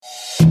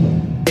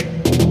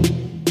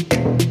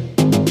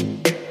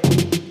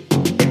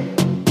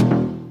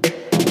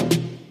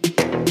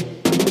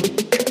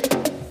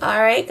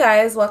Hey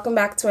guys, welcome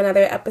back to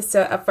another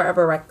episode of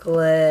Forever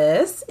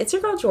Reckless. It's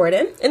your girl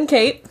Jordan. And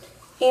Kate.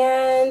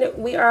 And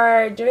we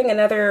are doing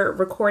another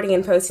recording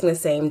and posting the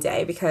same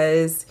day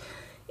because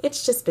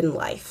it's just been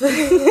life. But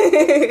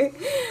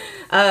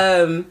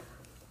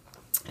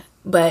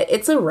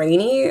it's a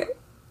rainy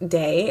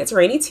day. It's a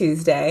rainy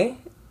Tuesday.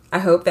 I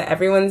hope that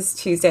everyone's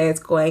Tuesday is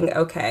going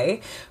okay.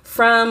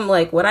 From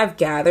like what I've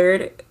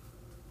gathered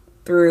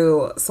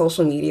through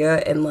social media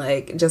and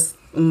like just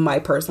my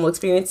personal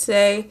experience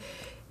today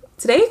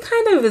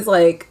kind of is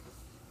like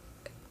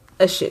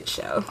a shit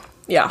show.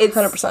 Yeah,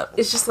 100%.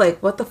 It's just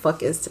like, what the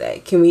fuck is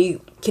today? Can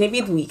it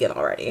be the weekend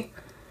already?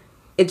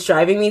 It's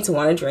driving me to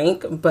want to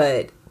drink,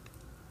 but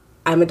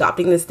I'm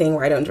adopting this thing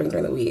where I don't drink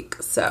during the week.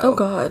 So oh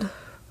god,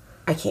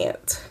 I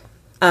can't.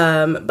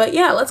 But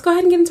yeah, let's go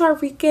ahead and get into our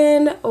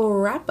weekend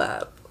wrap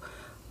up.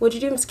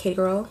 What'd you do, Miss Katie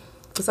girl?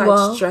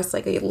 Besides dress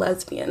like a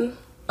lesbian.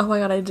 Oh my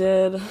god, I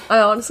did. I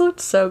honestly looked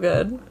so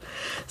good.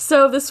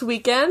 So this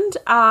weekend,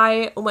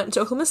 I went to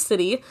Oklahoma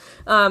City.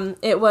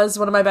 It was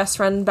one of my best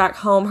friends back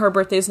home. Her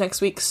birthday's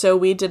next week, so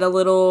we did a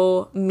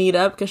little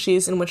meetup because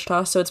she's in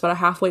Wichita, so it's about a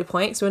halfway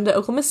point. So we went to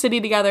Oklahoma City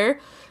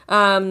together.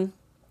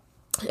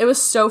 It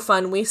was so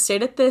fun. We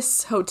stayed at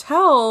this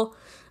hotel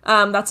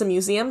that's a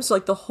museum. So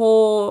like the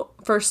whole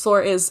first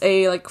floor is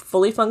a like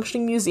fully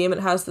functioning museum. It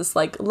has this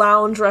like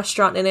lounge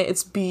restaurant in it.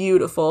 It's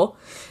beautiful.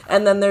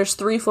 And then there's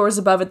 3 floors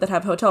above it that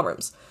have hotel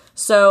rooms.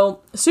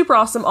 So super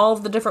awesome. All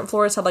of the different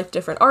floors had like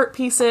different art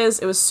pieces.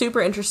 It was super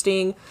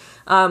interesting.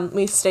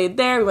 We stayed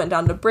there. We went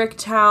down to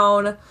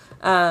Bricktown.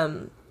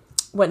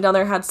 Went down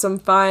there, had some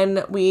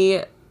fun.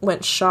 We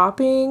went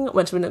shopping,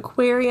 went to an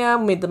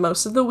aquarium, made the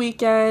most of the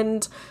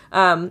weekend.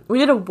 We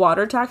did a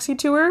water taxi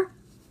tour,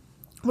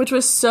 which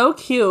was so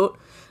cute.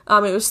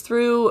 It was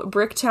through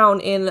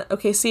Bricktown in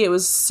OKC. It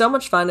was so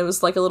much fun. It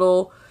was like a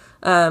little,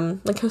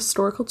 like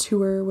historical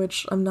tour,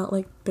 which I'm not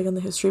like big on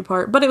the history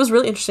part, but it was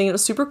really interesting. It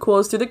was super cool. It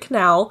was through the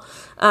canal.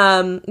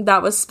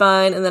 That was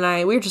fun. And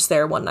then we were just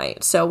there one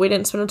night, so we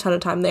didn't spend a ton of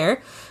time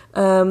there.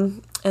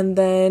 And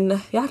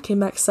then, yeah, came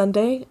back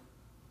Sunday.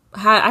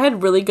 I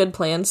had really good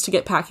plans to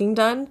get packing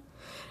done.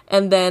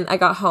 And then I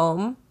got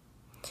home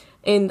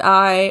and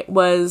I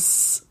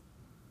was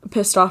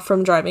pissed off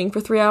from driving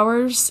for 3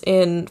 hours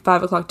in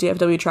 5 o'clock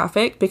DFW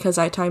traffic because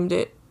I timed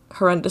it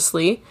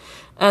horrendously.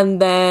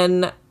 And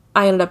then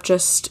I ended up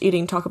just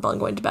eating Taco Bell and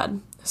going to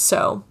bed.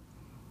 So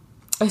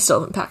I still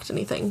haven't packed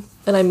anything.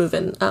 And I move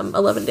in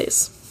 11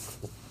 days.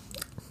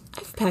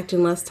 I've packed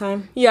in less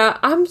time. Yeah,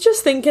 I'm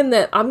just thinking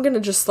that I'm going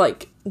to just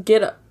like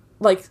get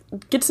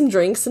some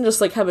drinks and just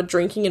like have a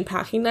drinking and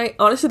packing night.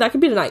 Honestly, that could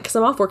be tonight because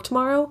I'm off work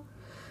tomorrow.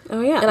 Oh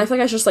yeah. And I feel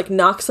like I should just like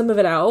knock some of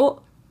it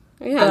out.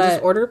 Oh, yeah,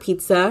 just order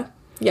pizza.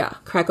 Yeah.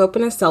 Crack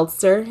open a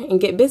seltzer and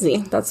get busy.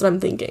 That's what I'm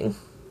thinking.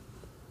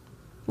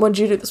 What'd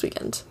you do this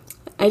weekend?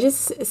 I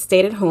just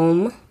stayed at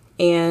home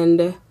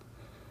and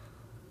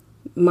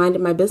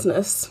minded my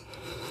business.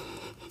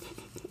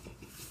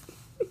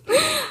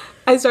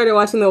 I started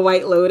watching The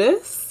White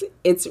Lotus.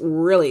 It's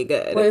really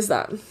good. What is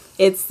that?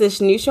 It's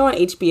this new show on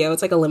HBO.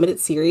 It's like a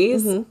limited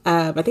series. Mm-hmm.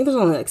 I think there's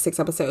only like 6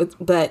 episodes,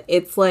 but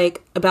it's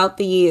like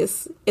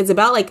it's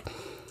about like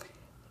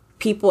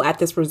people at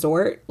this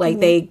resort. Like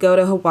they go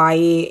to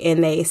Hawaii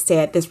and they stay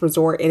at this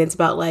resort, and it's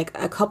about like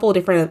a couple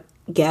different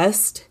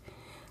guests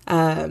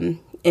and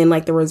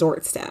like the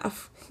resort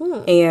staff.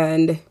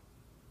 And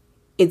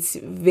it's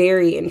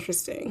very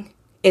interesting.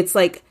 It's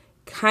like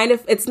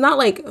it's not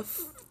like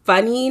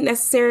funny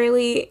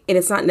necessarily, and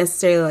it's not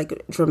necessarily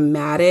like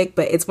dramatic,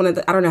 but it's one of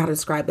the, I don't know how to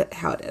describe it,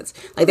 how it is.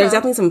 Like there's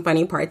definitely some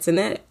funny parts in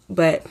it,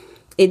 but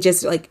it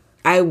just like,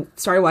 I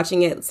started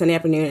watching it Sunday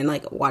afternoon and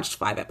like watched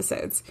 5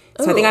 episodes.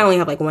 So I think I only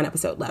have like 1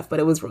 episode left, but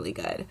it was really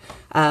good.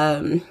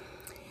 I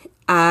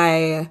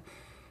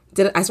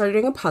started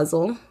doing a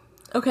puzzle.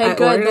 Okay,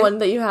 good. The one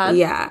that you had?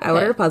 Yeah, I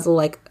ordered a puzzle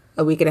like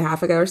a week and a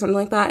half ago or something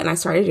like that, and I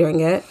started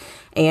doing it,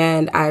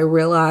 and I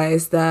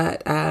realized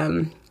that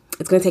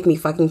it's gonna take me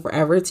fucking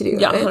forever to do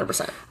it. Yeah,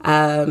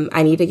 100%.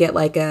 I need to get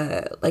like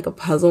a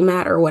puzzle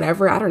mat or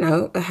whatever. I don't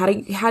know. How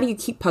do you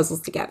keep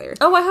puzzles together?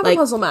 Oh, I have like, a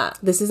puzzle mat.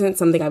 This isn't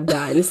something I've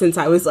done since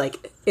I was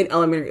like in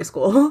elementary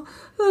school.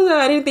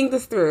 I didn't think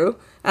this through.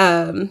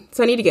 So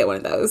I need to get one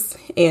of those,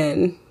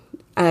 and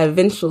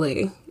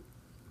eventually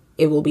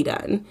it will be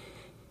done.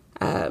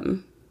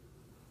 That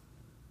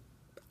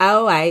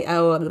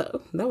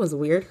was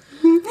weird.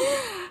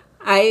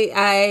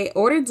 I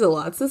ordered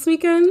Deluxe this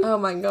weekend. Oh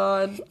my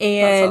god.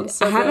 And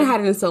so I haven't had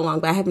it in so long,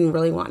 but I have been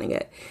really wanting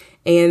it.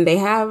 And they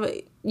have,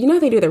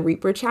 they do the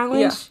Reaper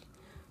Challenge?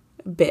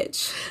 Yeah.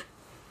 Bitch.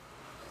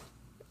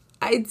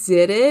 I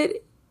did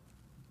it.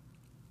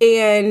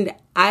 And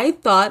I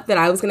thought that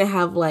I was going to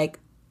have like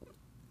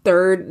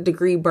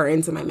 3rd-degree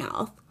burns in my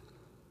mouth.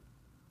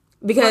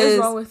 Because what is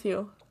wrong with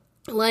you?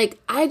 Like,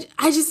 I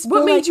just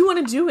what made you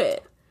want to do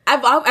it?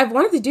 I've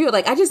wanted to do it.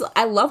 Like,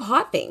 I love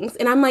hot things.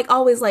 And I'm, like,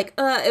 always, like,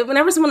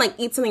 whenever someone, like,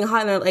 eats something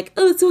hot and they're like,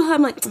 oh, it's too hot,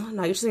 I'm like, oh,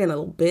 no, you're just being a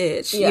little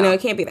bitch. Yeah. It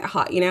can't be that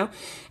hot,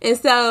 And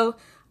so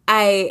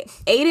I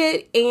ate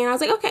it, and I was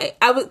like, okay.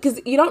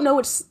 Because you don't know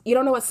what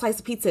slice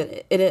of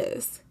pizza it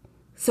is.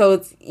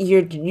 So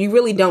you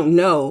really don't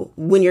know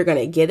when you're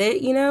gonna get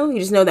it, you know? You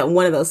just know that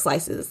one of those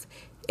slices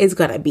is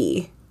gonna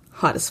be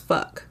hot as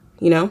fuck,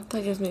 you know?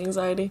 That gives me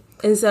anxiety.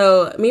 And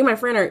so me and my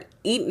friend are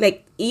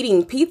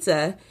eating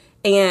pizza,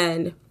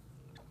 and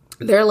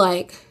they're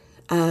like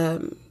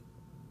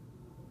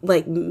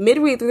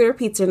midway through their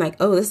pizza and like,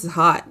 oh, this is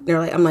hot. And they're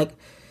like, I'm like,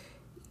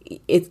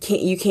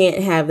 you can't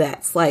have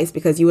that slice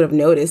because you would have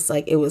noticed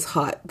like it was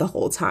hot the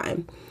whole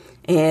time.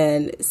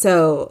 And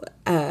so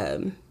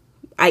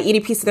I eat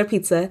a piece of their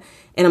pizza,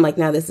 and I'm like,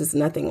 no, this is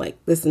nothing. Like,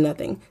 this is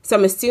nothing. So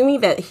I'm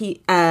assuming that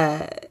he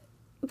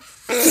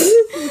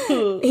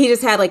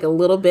just had like a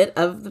little bit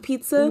of the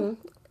pizza,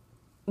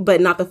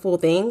 but not the full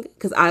thing,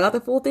 because I got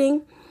the full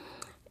thing.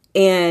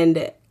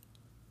 And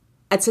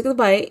I took the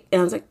bite,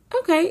 and I was like,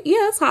 okay,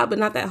 yeah, it's hot, but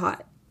not that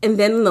hot. And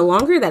then the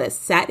longer that it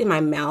sat in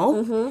my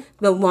mouth,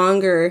 the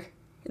longer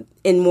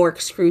and more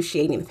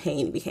excruciating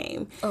pain it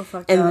became. Oh,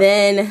 fuck. And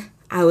then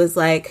I was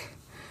like,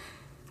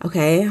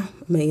 okay, I'm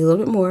gonna eat a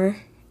little bit more.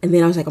 And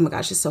then I was like, oh my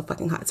gosh, it's so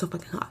fucking hot. It's so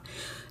fucking hot.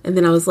 And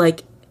then I was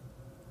like,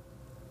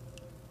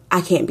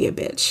 I can't be a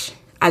bitch.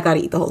 I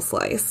gotta eat the whole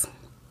slice.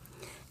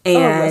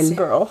 And this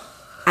girl.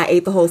 I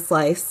ate the whole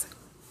slice.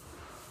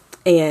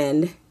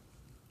 And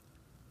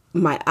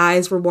my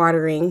eyes were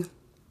watering.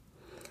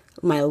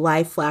 My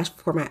life flashed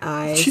before my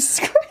eyes.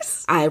 Jesus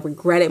Christ. I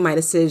regretted my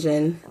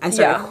decision. I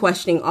started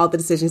questioning all the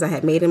decisions I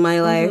had made in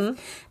my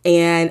life.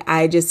 And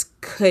I just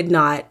could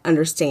not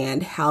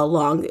understand how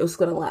long it was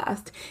going to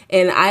last.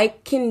 And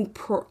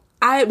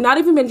I've not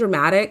even been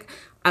dramatic.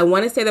 I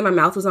want to say that my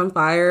mouth was on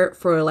fire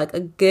for like a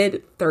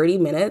good 30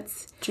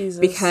 minutes. Jesus.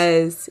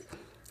 Because,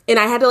 and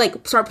I had to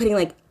like start putting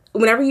like,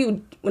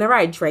 whenever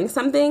I drank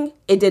something,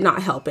 it did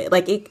not help it.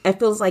 Like, it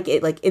feels like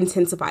it like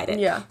intensified it.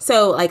 Yeah.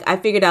 So like I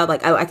figured out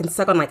like I can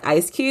suck on like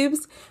ice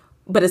cubes,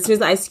 but as soon as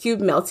the ice cube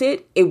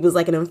melted, it was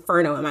like an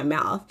inferno in my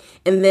mouth.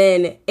 And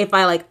then if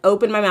I like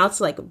opened my mouth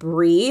to like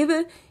breathe,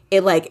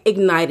 it like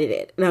ignited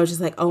it. And I was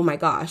just like, oh my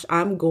gosh,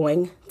 I'm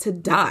going to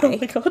die. Oh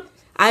my God.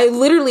 I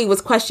literally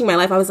was questioning my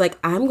life. I was like,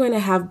 I'm going to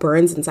have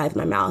burns inside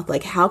my mouth.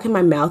 Like, how can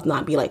my mouth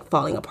not be like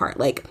falling apart?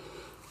 Like,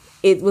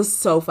 it was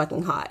so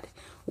fucking hot.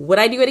 Would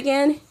I do it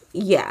again?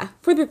 Yeah,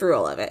 for the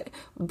thrill of it.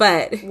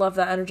 But Love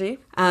that energy.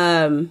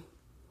 I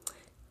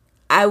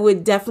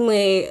would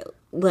definitely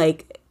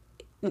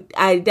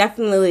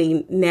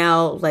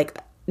now like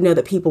know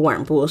that people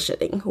weren't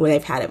bullshitting when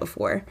they've had it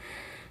before.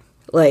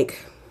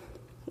 Like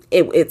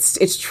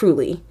it's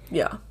truly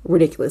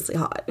ridiculously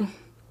hot.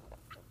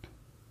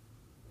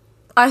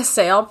 I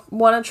say I'll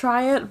want to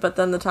try it, but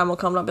then the time will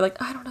come and I'll be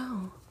like, I don't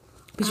know.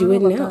 But you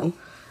wouldn't know.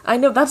 I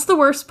know, that's the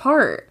worst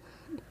part.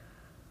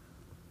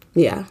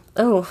 Yeah.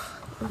 Oh.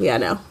 Yeah,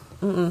 no.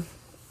 I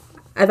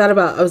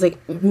was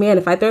like, man,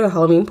 if I throw the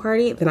Halloween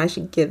party, then I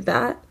should get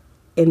that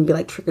and be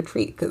like trick or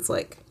treat, because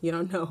like you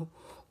don't know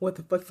what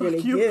the fuck you're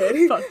gonna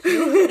get. Fuck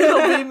you.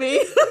 It'll be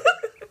me.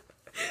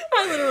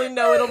 I literally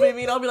know it'll be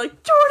me, and I'll be like,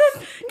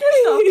 Jordan, get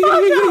the fuck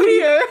out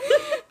here.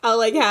 I'll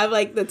like have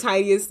like the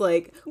tiniest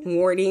like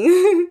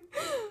warning.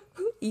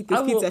 Eat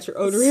this pizza at your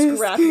own risk.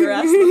 Scrap your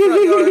ass in the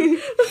front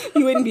yard.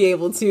 You wouldn't be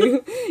able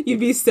to. You'd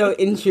be so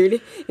injured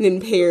and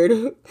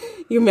impaired.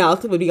 Your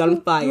mouth would be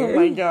on fire. Oh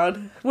my God.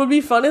 What would be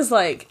fun is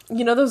like,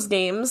 you know those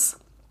games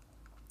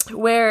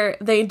where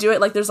they do it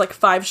like there's like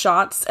 5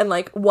 shots and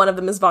like one of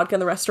them is vodka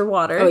and the rest are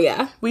water. Oh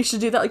yeah. We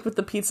should do that like with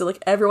the pizza.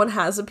 Like everyone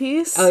has a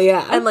piece. Oh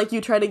yeah. And like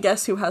you try to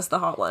guess who has the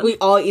hot one. We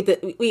all eat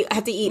we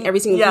have to eat every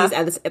single piece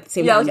at the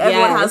same time. Yeah, like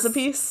everyone has a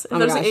piece. If Oh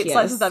there's my gosh, 8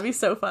 slices, that'd be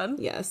so fun.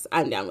 Yes,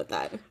 I'm down with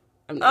that.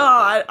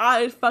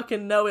 I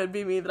fucking know it'd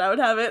be me that I would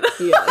have it.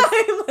 Yes.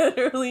 I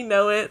literally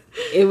know it.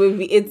 It would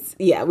be,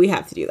 we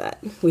have to do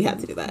that. We have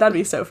to do that. That'd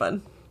be so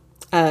fun.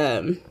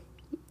 But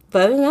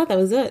other than that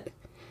was it.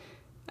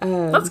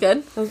 That's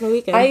good. That was my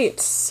weekend. I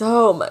ate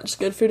so much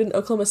good food in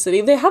Oklahoma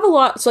City. They have a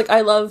lot, so like I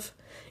love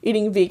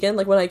eating vegan,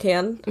 like when I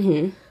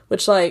can,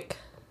 which like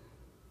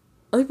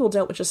other people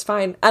don't, which is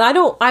fine. And I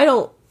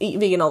don't eat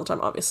vegan all the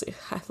time, obviously.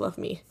 I love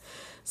me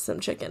some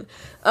chicken.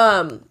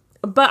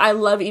 But I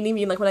love eating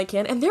vegan like when I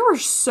can. And there were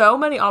so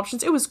many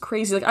options. It was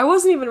crazy. Like I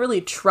wasn't even really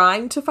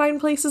trying to find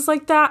places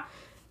like that.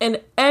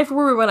 And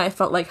everywhere when I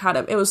felt like had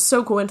them. It was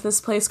so cool. I went to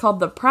this place called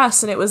The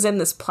Press, and it was in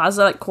this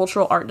plaza, like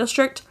cultural art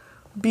district.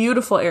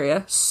 Beautiful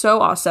area. So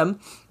awesome.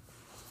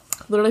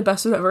 Literally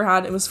best I've ever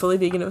had. It was fully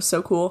vegan. It was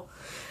so cool.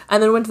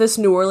 And then went to this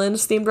New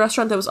Orleans themed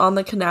restaurant that was on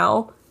the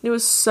canal. It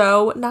was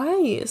so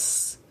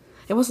nice.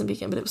 It wasn't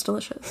vegan, but it was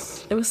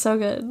delicious. It was so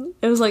good.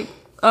 It was like,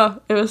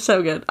 oh, it was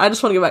so good. I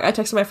just want to go back. I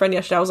texted my friend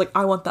yesterday. I was like,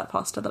 I want that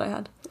pasta that I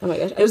had. Oh my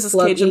gosh. It was this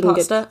Cajun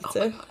pasta.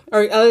 Or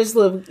I just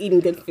love eating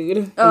good food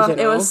in general.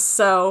 It was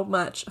so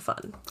much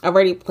fun. I've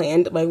already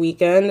planned my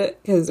weekend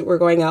because we're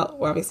going out.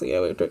 Well, obviously, you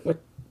know, we're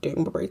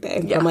doing my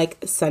birthday. Yeah. I'm like,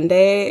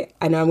 Sunday,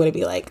 I know I'm going to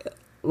be like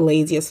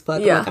lazy as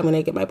fuck. Yeah. Like, I'm going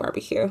to get my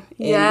barbecue.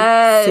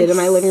 And sit in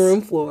my living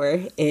room floor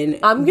and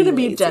I'm going to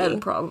be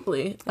dead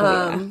probably.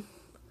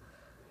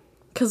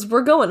 Because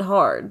we're going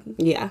hard.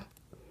 Yeah.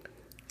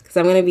 Because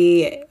I'm going to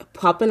be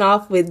popping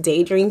off with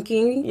day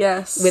drinking.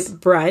 Yes. With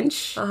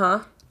brunch.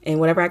 and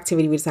whatever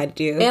activity we decide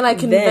to do. And I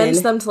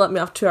convinced them to let me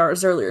off 2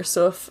 hours earlier.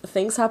 So if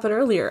things happen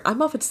earlier,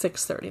 I'm off at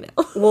 6:30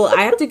 now. Well,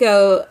 I have to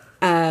go.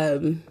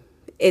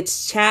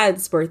 It's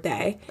Chad's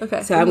birthday.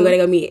 Okay. So I'm going to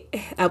go meet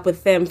up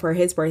with them for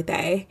his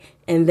birthday.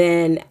 And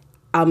then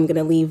I'm going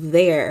to leave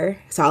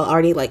there. So I'll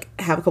already like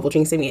have a couple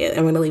drinks in me.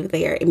 I'm going to leave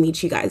there and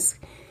meet you guys.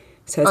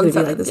 So it's going to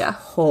be like this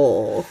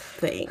whole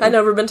thing. I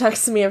know Ruben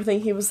texted me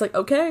everything. He was like,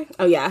 okay.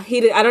 Oh, yeah.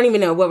 He did. I don't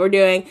even know what we're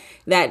doing.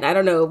 I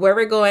don't know where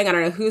we're going. I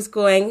don't know who's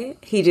going.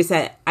 He just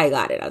said, I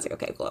got it. I was like,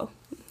 okay, cool.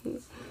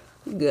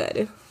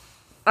 Good.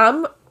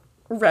 I'm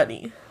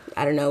ready.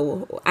 I don't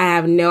know. I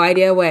have no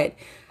idea what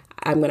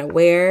I'm going to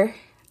wear.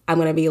 I'm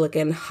going to be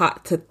looking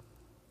hot to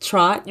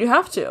trot. You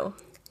have to.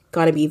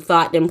 Gotta be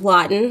thought and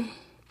plotting.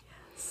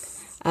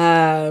 We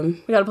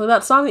gotta play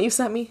that song that you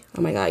sent me.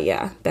 Oh my god,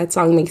 yeah. That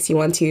song makes you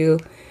want to...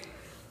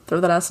 throw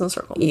that ass in a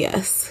circle.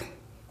 Yes.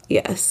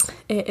 Yes.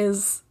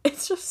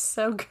 It's just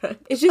so good.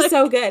 It's just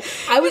so good.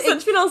 I was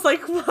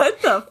like,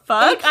 what the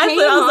fuck? I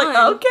was like,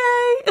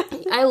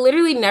 okay. I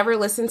literally never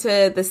listened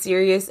to the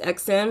Sirius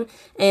XM,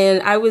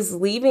 and I was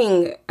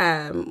leaving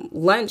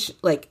lunch,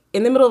 like,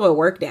 in the middle of a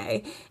work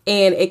day,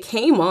 and it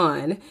came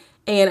on,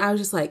 and I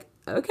was just like,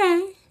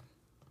 okay.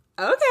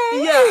 Yeah.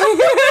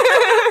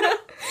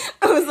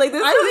 I was like, I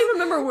don't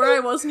even remember where I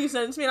was when you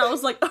sent it to me, and I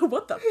was like, oh,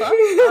 what the fuck?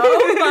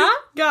 Oh my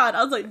god.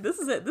 I was like, this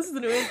is it. This is the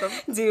new anthem.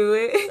 Do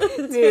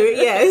it,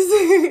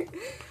 yes.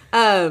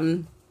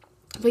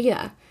 But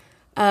yeah.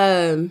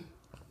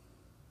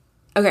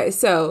 Okay,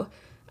 so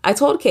I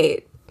told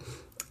Kate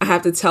I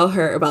have to tell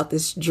her about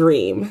this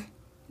dream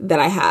that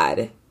I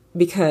had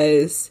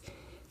because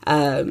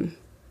I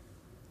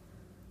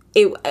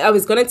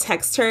was going to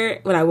text her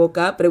when I woke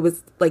up, but it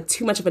was like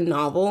too much of a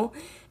novel,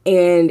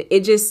 and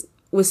it just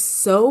was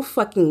so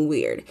fucking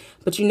weird.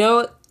 But you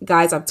know,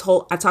 guys, I've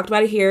talked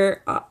about it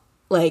here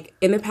like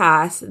in the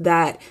past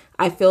that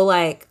I feel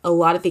like a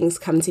lot of things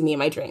come to me in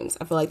my dreams.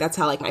 I feel like that's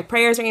how like my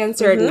prayers are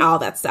answered and all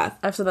that stuff.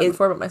 I've said that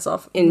before about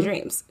myself. In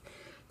dreams.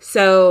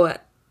 So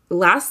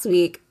last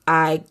week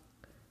I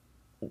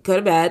go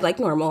to bed like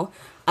normal.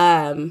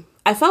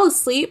 I fell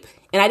asleep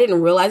and I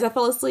didn't realize I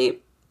fell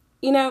asleep.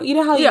 You know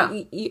how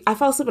I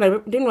fell asleep and I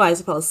didn't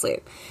realize I fell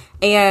asleep.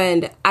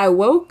 And I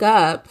woke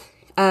up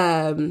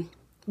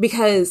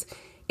because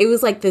it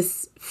was like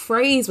this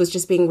phrase was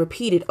just being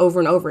repeated over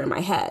and over in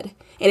my head.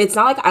 And it's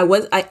not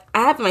like I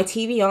have my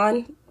TV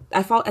on.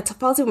 I fall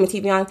asleep with my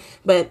TV on,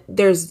 but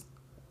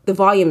the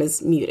volume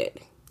is muted.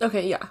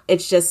 Okay, yeah.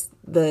 It's just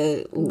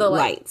the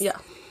lights. Yeah.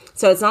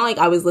 So it's not like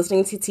I was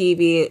listening to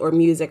TV or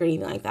music or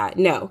anything like that.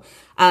 No.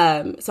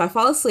 So I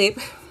fall asleep,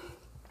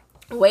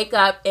 wake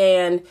up,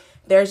 and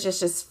there's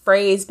just this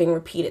phrase being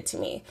repeated to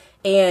me.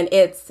 And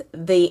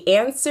the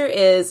answer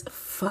is,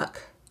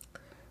 fuck.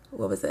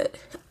 What was it?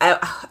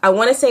 I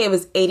want to say it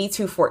was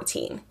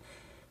 8214.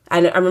 I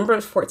remember it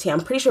was 14.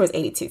 I'm pretty sure it was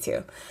 82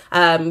 too.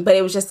 But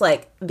it was just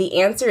like,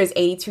 the answer is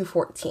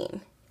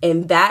 8214.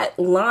 And that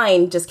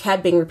line just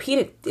kept being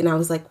repeated. And I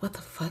was like, what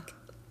the fuck?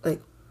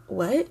 Like,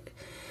 what?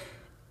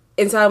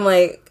 And so I'm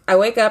like, I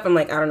wake up, I'm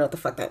like, I don't know what the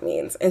fuck that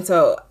means. And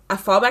so I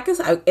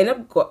end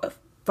up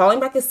falling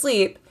back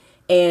asleep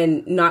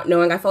and not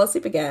knowing I fell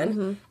asleep again.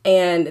 Mm-hmm.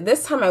 And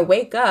this time I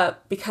wake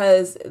up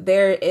because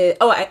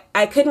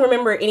I couldn't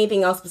remember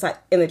anything else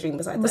in the dream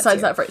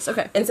besides that phrase.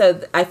 Okay. And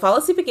so I fall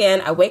asleep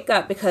again. I wake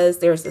up because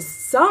there's this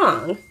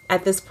song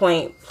at this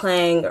point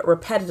playing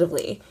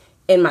repetitively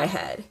in my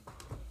head.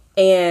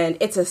 And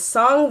it's a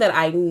song that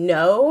I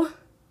know,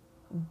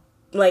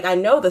 like I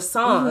know the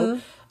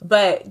song,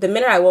 but the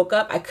minute I woke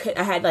up, I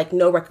had like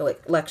no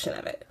recollection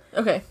of it.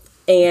 Okay.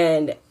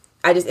 And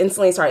I just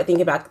instantly started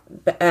thinking back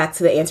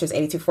to the answers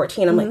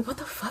 8214. I'm like, what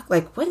the fuck?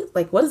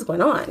 What is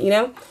going on? You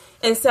know?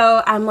 And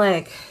so I'm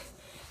like,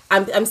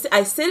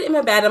 I sit in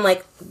my bed. I'm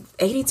like,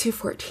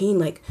 8214.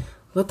 Like,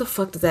 what the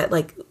fuck does that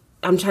like?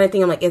 I'm trying to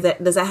think. I'm like,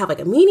 does that have like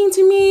a meaning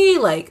to me?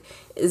 Like,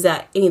 is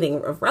that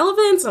anything of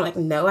relevance? I'm like,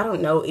 no, I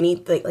don't know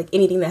anything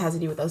that has to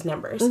do with those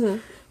numbers. Mm-hmm.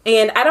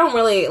 And I don't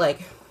really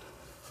like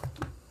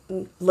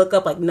look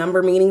up like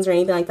number meanings or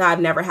anything like that. I've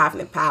never have in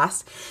the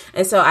past.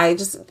 And so I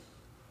just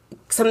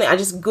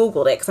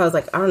Googled it because I was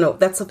like, I don't know,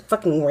 that's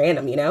fucking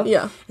random, you know?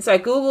 Yeah. So I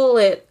Google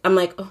it. I'm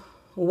like,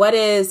 what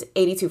is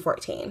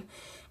 8214?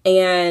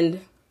 And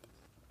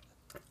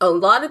a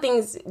lot of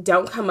things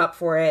don't come up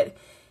for it.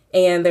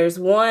 And there's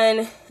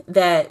one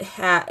that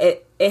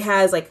it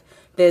has like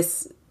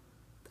this,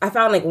 I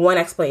found like one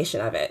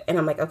explanation of it. And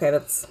I'm like, okay,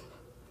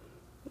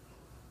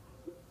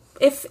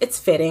 if it's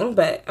fitting,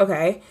 but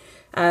okay.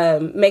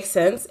 Makes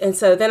sense. And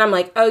so then I'm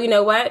like, oh, you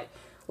know what?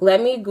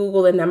 Let me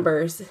Google the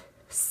numbers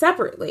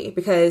separately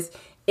because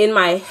in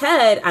my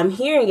head I'm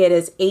hearing it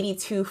as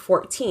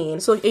 8214.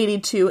 So like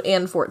 82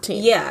 and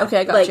 14. Yeah. Okay,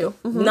 I got you.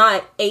 Mm-hmm.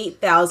 Not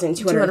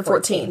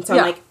 8,214. So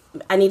yeah. I'm like,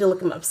 I need to look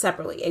them up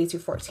separately,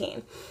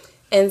 8214.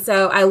 And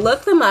so I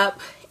look them up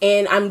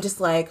and I'm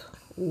just like,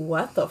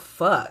 what the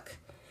fuck?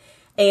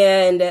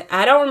 And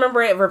I don't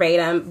remember it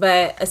verbatim,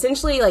 but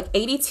essentially like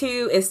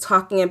 82 is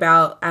talking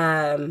about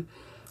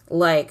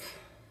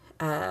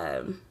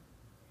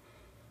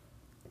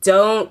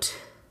don't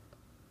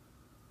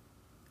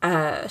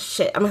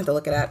Shit, I'm gonna have to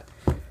look it up.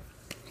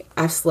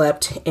 I've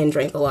slept and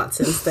drank a lot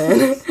since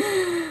then.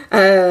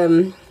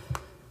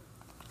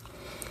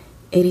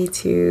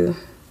 82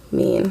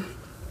 mean.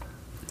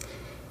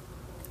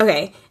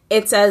 Okay,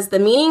 it says the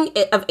meaning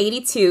of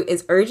 82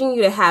 is urging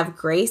you to have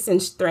grace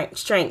and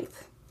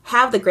strength.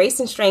 Have the grace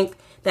and strength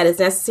that is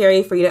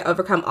necessary for you to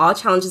overcome all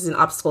challenges and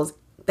obstacles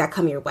that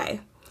come your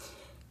way.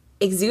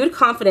 Exude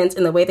confidence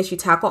in the way that you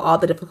tackle all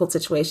the difficult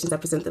situations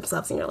that present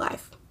themselves in your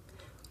life.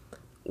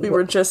 We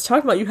were just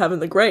talking about you having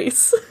the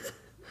grace.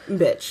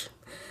 Bitch.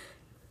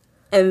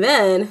 And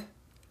then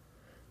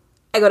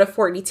I go to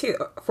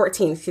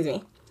 14, excuse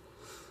me.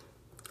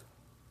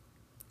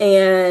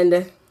 And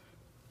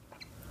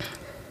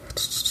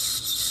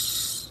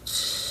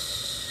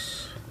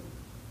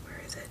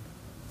where is it?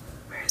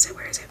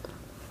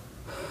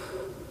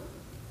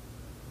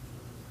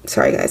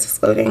 Sorry guys,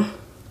 it's loading.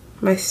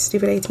 My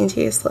stupid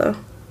AT&T is slow.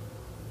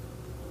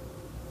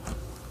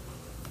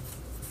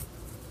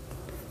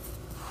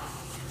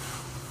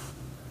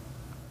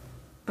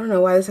 I don't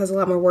know why this has a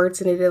lot more words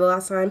than it did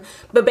last time.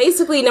 But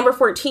basically, number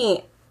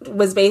 14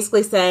 was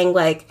basically saying,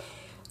 like,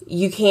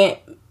 you can't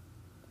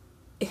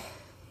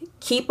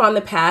keep on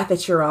the path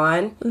that you're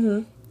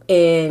on,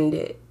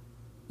 and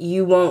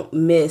you won't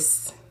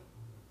miss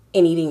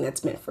anything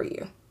that's meant for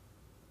you.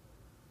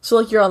 So,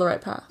 like, you're on the right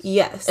path.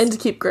 Yes. And to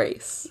keep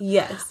grace.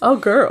 Yes. Oh,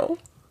 girl.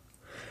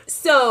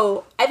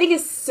 So, I think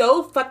it's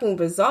so fucking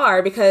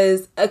bizarre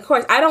because, of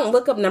course, I don't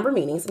look up number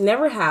meanings.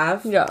 Never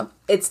have. Yeah.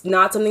 It's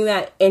not something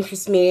that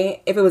interests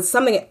me. If it was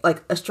something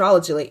like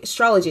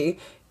astrology,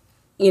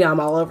 you know, I'm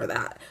all over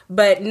that.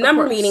 But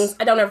number meanings,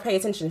 I don't ever pay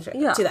attention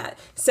to that.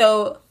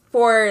 So,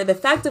 for the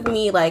fact of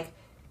me, like,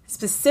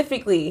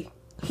 specifically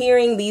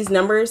hearing these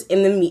numbers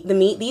in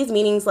these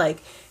meanings,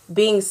 like,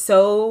 being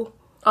so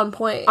on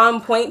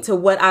point to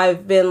what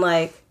I've been,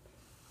 like,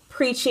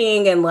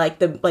 preaching and, like,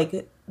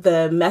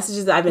 the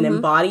messages that I've been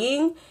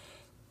embodying,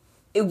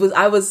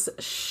 I was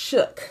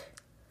shook.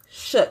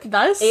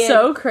 That is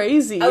so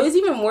crazy. I was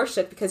even more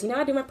shook because, you know,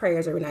 I do my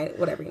prayers every night,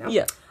 whatever, you know.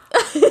 Yeah.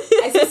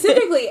 I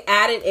specifically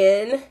added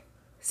in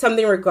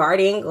something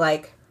regarding,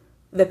 like,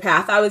 the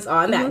path I was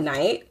on that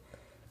night.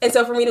 And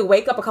so for me to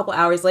wake up a couple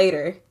hours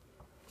later,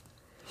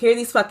 hear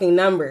these fucking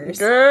numbers,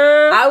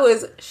 girl, I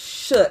was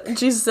shook.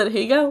 Jesus said,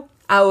 here you go.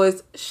 I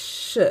was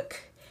shook.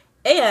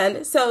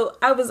 And so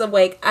I was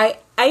awake. I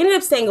ended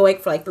up staying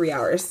awake for like 3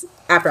 hours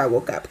after I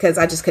woke up because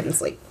I just couldn't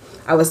sleep.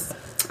 I was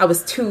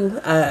too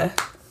I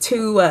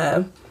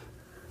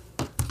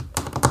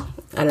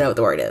don't know what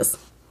the word is.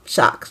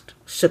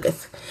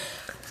 Shooketh.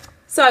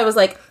 So I was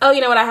like, oh,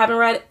 you know what I haven't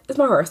read? It's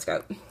my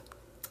horoscope.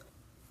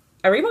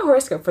 I read my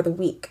horoscope for the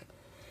week.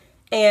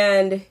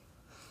 And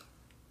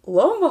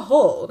lo and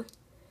behold,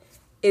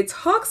 it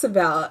talks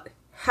about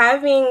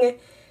having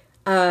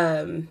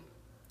a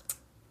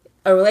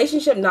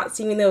relationship not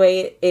seeming the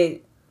way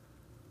a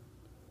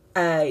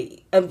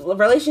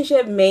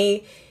relationship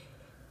may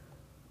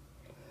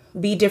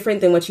be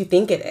different than what you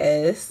think it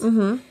is.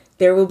 Mm-hmm.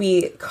 There will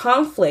be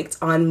conflict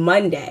on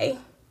Monday.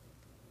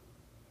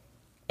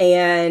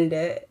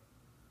 And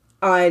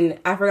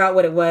I forgot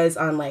what it was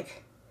on,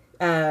 like,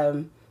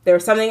 there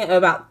was something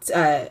about,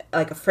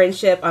 like, a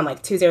friendship on,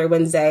 like, Tuesday or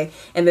Wednesday,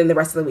 and then the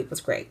rest of the week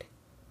was great.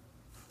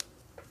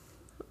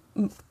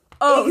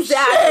 Oh,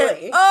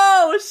 exactly. Shit.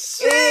 Oh,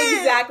 shit.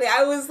 Exactly.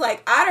 I was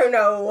like, I don't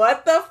know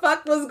what the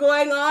fuck was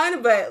going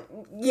on, but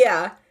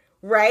yeah.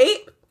 Right?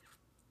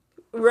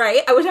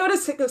 I wish I would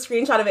have taken a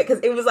screenshot of it, because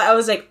it was like, I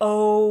was like,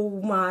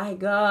 oh my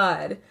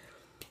god.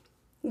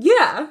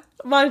 Yeah.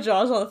 My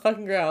jaw's on the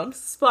fucking ground.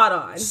 Spot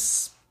on.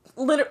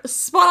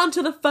 Spot on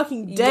to the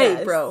fucking day,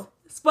 yes. Bro.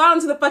 Spot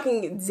on to the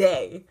fucking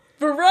day.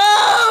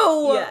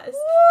 Bro! Yes.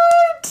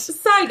 What?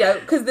 Side note,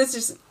 because this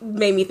just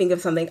made me think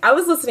of something. I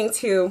was listening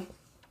to...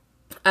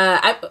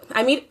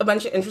 I meet a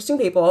bunch of interesting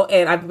people,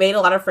 and I've made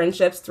a lot of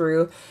friendships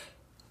through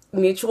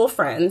mutual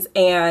friends.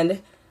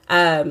 And,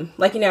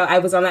 like, you know, I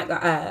was on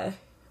that...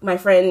 my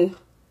friend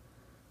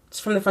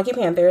from the Funky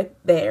Panther,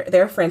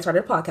 their friend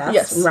started a podcast.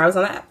 Yes. Where I was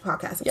on that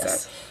podcast episode.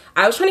 Yes.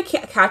 I was trying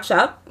to catch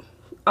up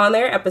on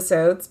their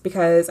episodes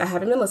because I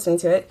haven't been listening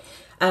to it.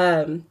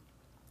 And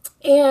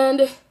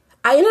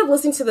I ended up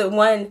listening to the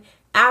one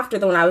after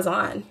the one I was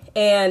on.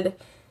 And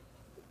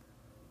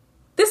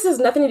this has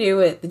nothing to do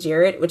with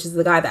Jared, which is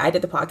the guy that I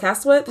did the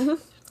podcast with.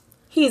 Mm-hmm.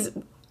 He's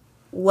a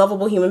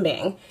lovable human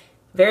being.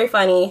 Very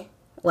funny,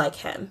 like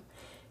him.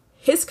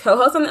 His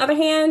co-host, on the other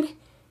hand,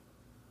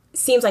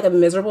 seems like a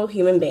miserable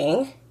human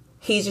being.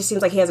 He just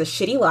seems like he has a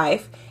shitty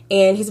life,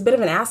 and he's a bit of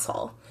an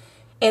asshole.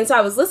 And so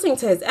I was listening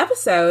to his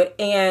episode,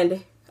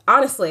 and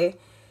honestly,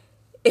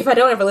 if I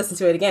don't ever listen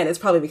to it again, it's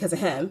probably because of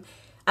him.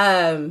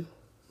 I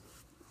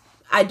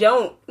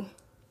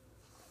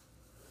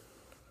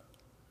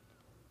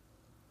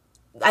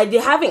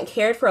haven't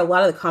cared for a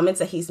lot of the comments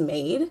that he's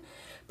made,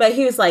 but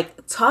he was like,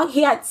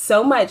 he had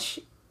so much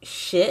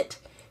shit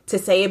to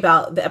say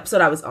about the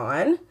episode I was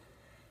on,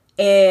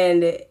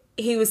 and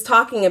he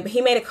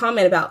made a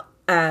comment about,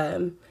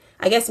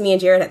 I guess me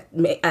and Jared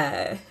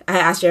I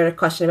asked Jared a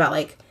question about,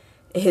 like,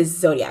 his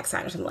zodiac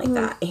sign or something like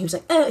that. And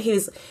he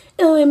was,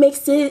 oh, it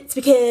makes sense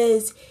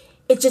because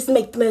it just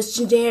makes the most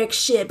generic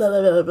shit, blah,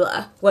 blah, blah,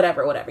 blah.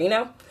 Whatever, you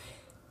know?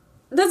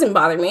 It doesn't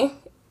bother me.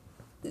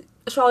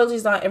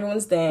 Astrology's not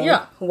everyone's thing.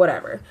 Yeah.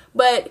 Whatever.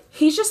 But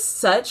he's just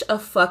such a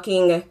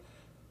fucking...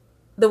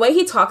 The way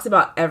he talks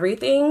about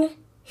everything,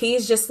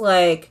 he's just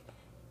like...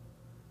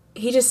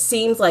 He just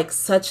seems like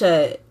such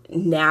a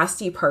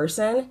nasty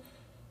person.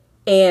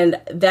 And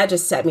that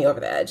just set me over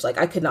the edge. Like,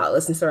 I could not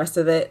listen to the rest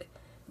of it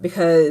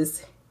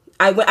because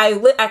I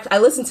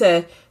listened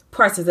to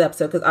parts of the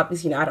episode because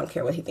obviously, you know, I don't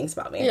care what he thinks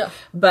about me. Yeah.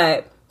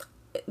 But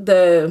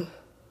the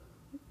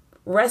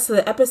rest of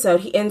the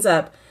episode, he ends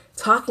up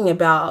talking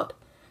about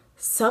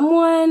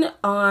someone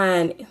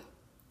on...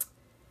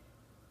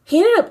 He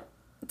ended up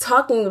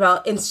talking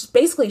about and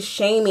basically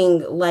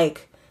shaming,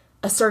 like,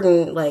 a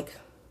certain, like...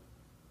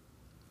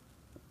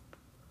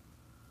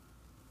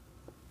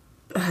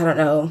 I don't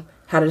know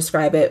how to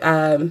describe it.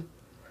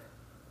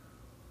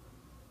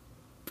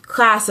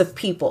 Class of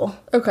people.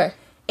 Okay.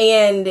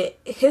 And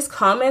his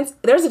comments,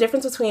 there's a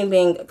difference between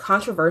being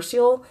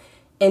controversial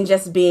and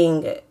just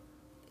being,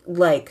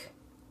 like,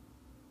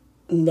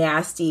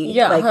 nasty.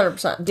 Yeah, like,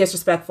 100%.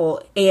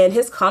 Disrespectful. And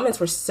his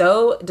comments were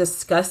so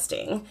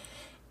disgusting.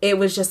 It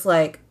was just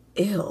like,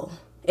 ew.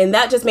 And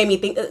that just made me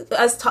think,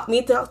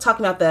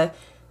 talking about the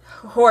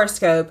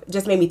horoscope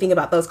just made me think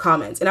about those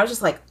comments. And I was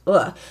just like,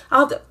 ugh.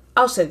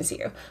 I'll send it to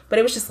you. But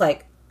it was just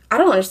like, I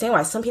don't understand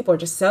why some people are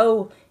just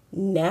so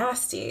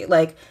nasty.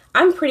 Like,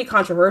 I'm pretty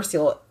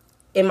controversial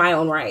in my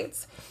own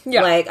rights.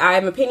 Yeah. Like,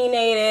 I'm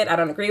opinionated. I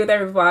don't agree with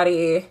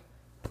everybody.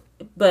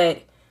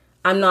 But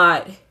I'm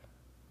not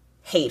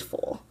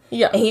hateful.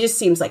 Yeah. And he just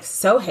seems like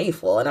so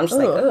hateful. And I'm just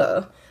like,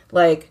 ugh.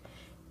 Like,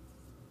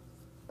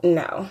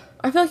 no.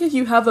 I feel like if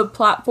you have a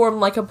platform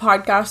like a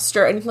podcast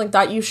or anything like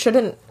that, you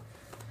shouldn't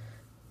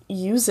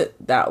use it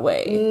that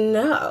way.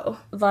 No.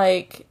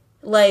 Like,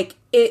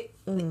 it,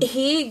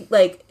 he,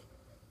 like,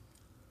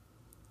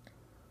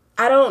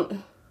 I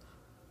don't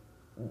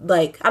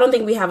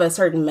think we have a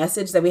certain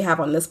message that we have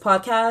on this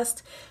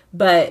podcast,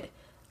 but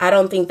I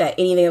don't think that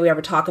anything that we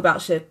ever talk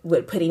about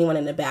would put anyone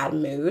in a bad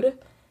mood.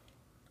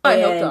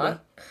 I hope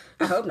not.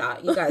 I hope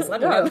not. You guys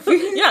let me know.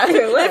 Yeah,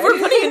 if we're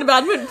putting you in a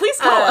bad mood, please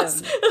call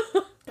us.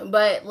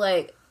 But,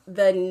 like,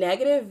 the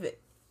negative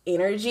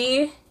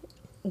energy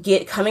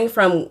coming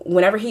from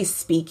whenever he's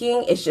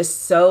speaking is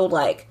just so,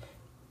 like,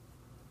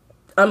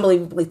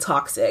 unbelievably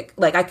toxic.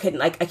 Like, I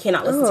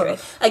cannot listen to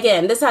it.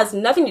 Again, this has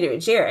nothing to do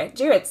with Jared.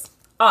 Jared's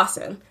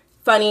awesome,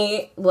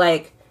 funny,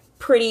 like,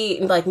 pretty,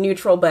 like,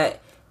 neutral, but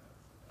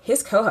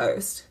his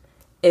co-host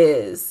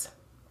is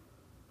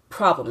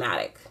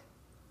problematic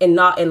and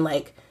not in,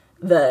 like,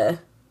 the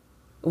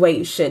way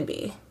you should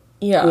be.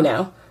 Yeah. You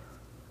know?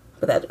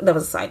 But that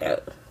was a side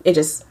note.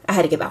 I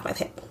had to get that off my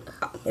head.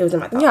 It was in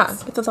my thoughts. Yeah,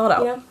 get the thought out.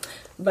 You know?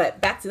 But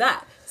back to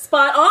that.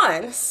 Spot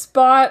on.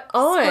 Spot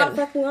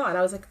fucking on.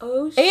 I was like,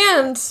 oh, shit.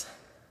 And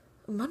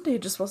Monday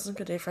just wasn't a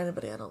good day for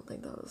anybody. I don't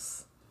think that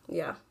was...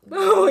 Yeah.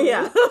 Oh,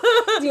 yeah.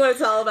 Do you want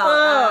to tell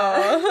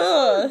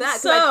about that?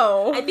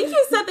 So... I think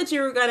you said that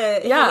you were going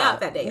to hang out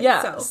that day.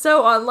 Yeah.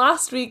 So on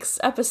last week's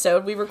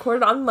episode, we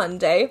recorded on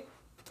Monday.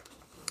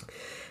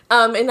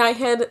 And I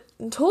had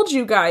told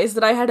you guys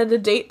that I had a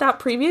date that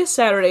previous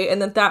Saturday,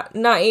 and that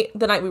night,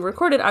 the night we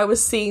recorded, I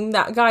was seeing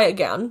that guy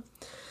again.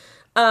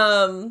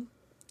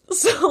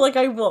 So, like,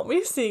 I won't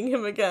be seeing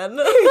him again.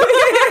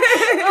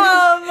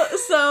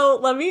 So,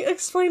 let me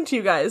explain to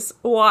you guys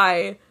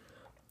why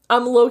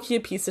I'm low-key a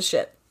piece of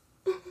shit.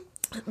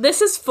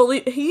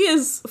 He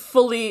is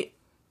fully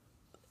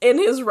in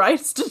his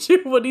rights to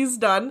do what he's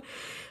done.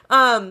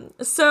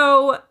 First,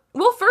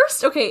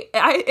 okay,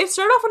 it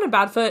started off on a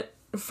bad foot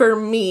for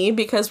me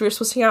because we were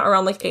supposed to hang out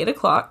around, like, 8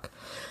 o'clock.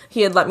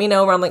 He had let me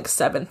know around, like,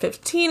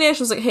 7:15-ish. I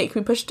was like, hey,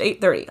 can we push to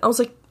 8:30? I was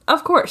like,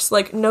 of course.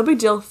 Like, no big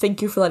deal.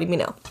 Thank you for letting me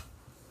know.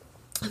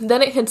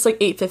 Then it hits, like,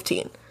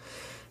 8:15.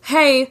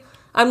 Hey,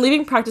 I'm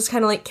leaving practice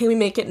kind of late. Can we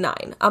make it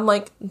 9? I'm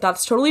like,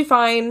 that's totally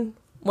fine.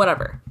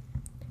 Whatever.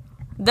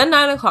 Then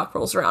 9 o'clock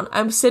rolls around.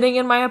 I'm sitting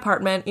in my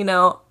apartment, you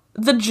know,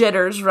 the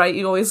jitters, right?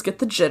 You always get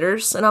the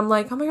jitters. And I'm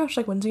like, oh my gosh,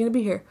 like, when's he gonna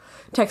be here?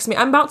 Text me.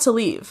 I'm about to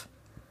leave.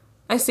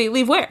 I say,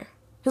 leave where?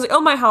 He's like,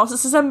 oh, my house.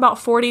 This is I'm about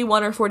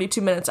 41 or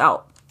 42 minutes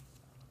out.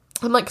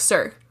 I'm like,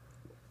 sir,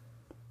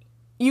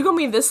 you gonna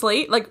be this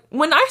late? Like,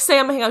 when I say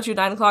I'm gonna hang out with you at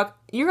 9 o'clock,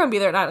 you're gonna be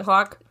there at 9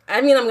 o'clock.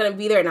 I mean, I'm gonna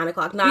be there at 9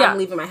 o'clock. Not I'm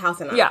leaving my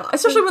house at 9 o'clock. Yeah,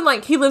 especially when,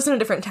 like, he lives in a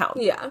different town.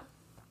 Yeah.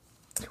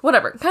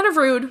 Whatever. Kind of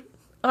rude.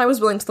 I was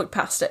willing to look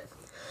past it.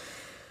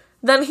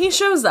 Then he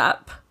shows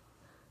up.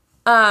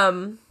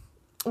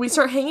 We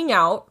start hanging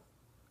out.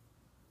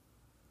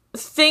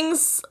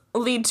 Things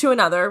lead to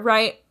another,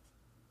 right?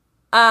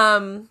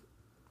 I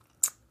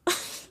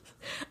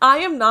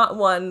am not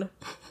one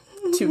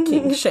to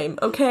kink shame,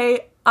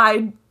 okay?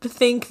 I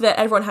think that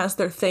everyone has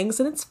their things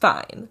and it's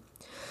fine.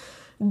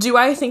 Do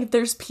I think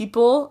there's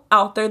people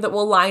out there that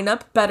will line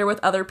up better with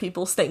other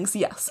people's things?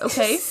 Yes,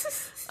 okay?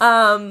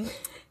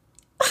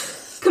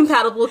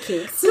 Compatible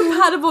kinks.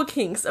 Compatible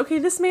kinks. Okay,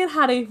 this man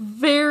had a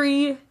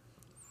very,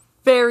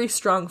 very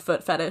strong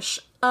foot fetish.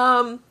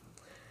 I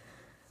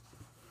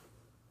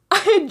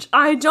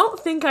don't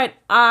think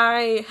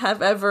I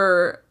have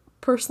ever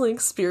personally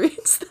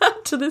experienced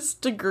that to this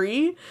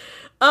degree.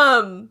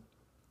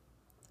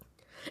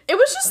 It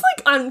was just,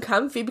 like,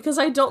 uncomfy because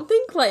I don't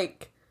think I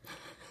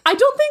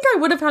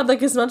would have had,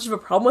 like, as much of a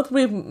problem with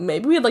it.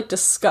 Maybe we had, like,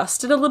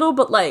 discussed it a little,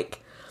 but,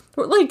 like,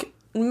 we're, like,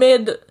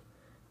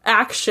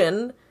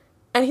 mid-action,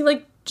 and he,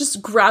 like,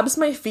 just grabs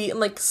my feet and,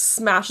 like,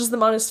 smashes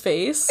them on his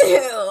face. Ew.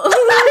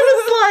 I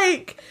was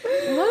like,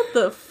 what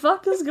the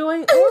fuck is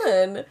going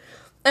on?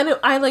 And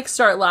I, like,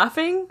 start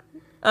laughing,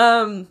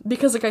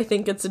 because, like, I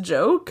think it's a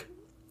joke.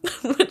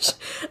 Which,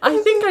 I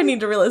think I need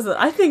to realize that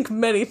I think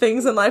many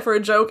things in life are a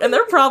joke, and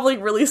they're probably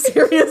really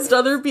serious to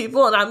other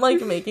people, and I'm,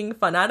 like, making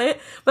fun at it.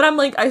 But I'm,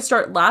 like, I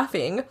start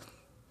laughing,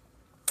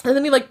 and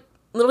then he, like,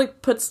 literally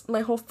puts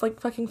my whole,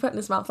 like, fucking foot in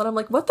his mouth, and I'm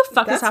like, what the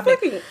fuck is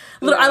happening?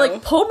 I,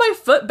 like, pull my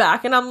foot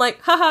back, and I'm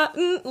like, haha,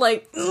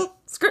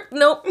 skirt,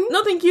 no,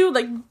 thank you,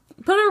 like,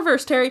 put it in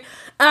reverse, Terry.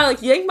 And I,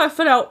 like, yank my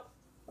foot out,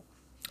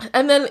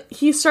 and then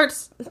he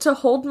starts to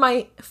hold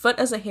my foot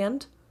as a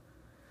hand.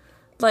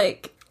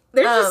 Like...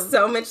 There's just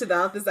so much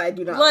about this I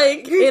do not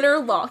like.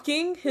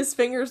 Interlocking his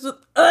fingers with...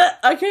 I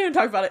can't even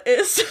talk about it.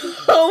 It's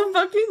so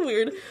fucking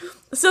weird.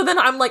 So then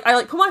I'm like... I,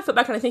 like, pull my foot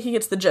back and I think he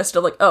gets the gist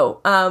of, like,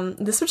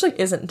 this switch, like,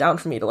 isn't down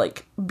for me to,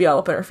 like, be all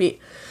up on her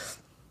feet.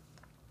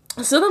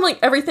 So then, like,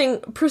 everything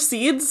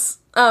proceeds,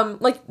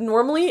 like,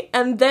 normally,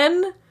 and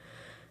then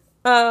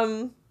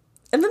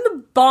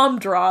the bomb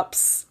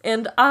drops,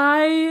 and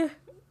I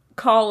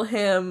call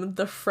him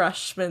the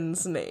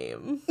freshman's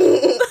name.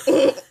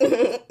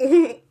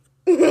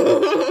 I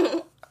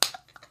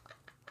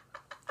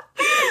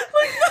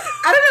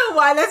don't know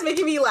why that's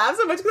making me laugh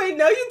so much, because I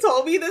know you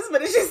told me this,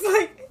 but it's just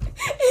like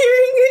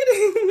hearing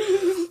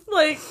it.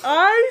 Like,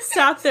 I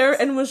sat there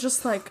and was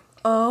just like,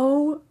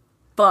 oh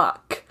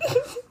fuck.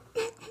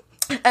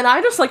 And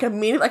I just, like,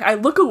 immediately, like, I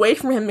look away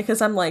from him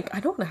because I'm like, I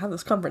don't want to have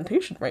this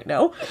confrontation right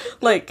now.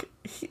 Like,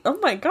 oh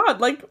my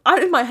god, like,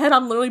 in my head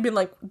I'm literally being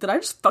like, did I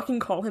just fucking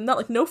call him that?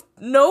 Like, no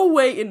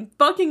way in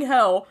fucking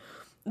hell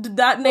did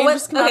that name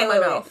just come out of my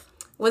mouth.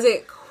 Was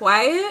it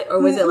quiet, or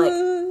was it like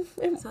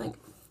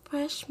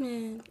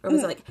freshman? Or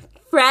was it like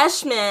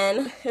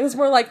freshman? It was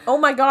more like, oh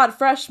my god,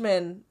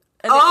 freshman.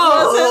 And it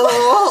wasn't.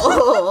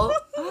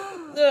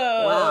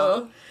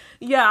 Wow.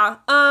 Yeah.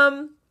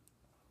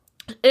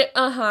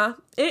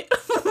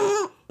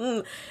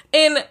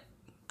 And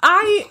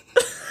I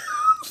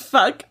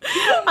fuck.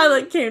 I,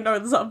 like, came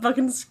down with this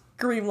fucking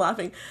scream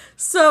laughing.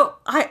 So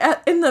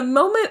in the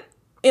moment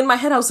in my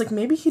head I was like,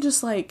 maybe he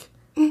just, like,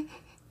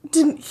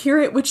 didn't hear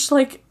it, which,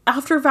 like,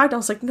 after a fact I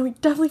was like, no, he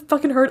definitely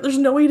fucking heard it. There's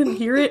no way he didn't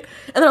hear it.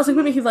 And then I was like,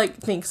 maybe he, like,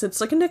 thinks it's,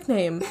 like, a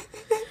nickname.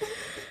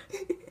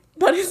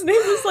 But his name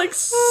is, like,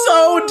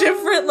 so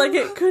different. Like,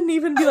 it couldn't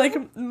even be,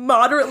 like,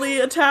 moderately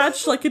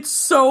attached. Like, it's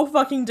so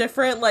fucking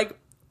different. Like,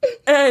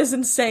 it is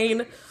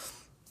insane.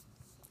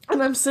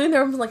 And I'm sitting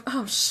there, I'm like,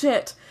 oh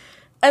shit.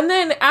 And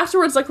then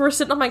afterwards, like, we're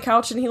sitting on my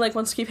couch and he, like,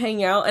 wants to keep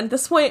hanging out. And at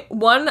this point,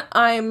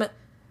 I'm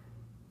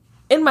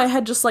in my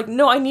head just like,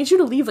 no, I need you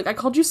to leave. Like, I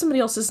called you somebody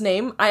else's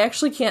name. I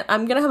actually can't.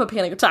 I'm gonna have a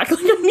panic attack. Like,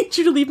 I need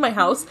you to leave my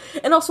house.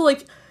 And also,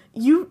 like,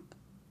 you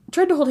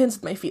tried to hold hands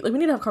with my feet. Like, we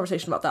need to have a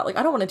conversation about that. Like,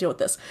 I don't want to deal with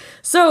this.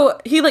 So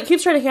he, like,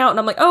 keeps trying to hang out, and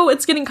I'm like, oh,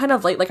 it's getting kind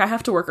of late. Like, I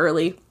have to work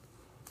early.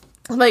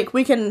 Like,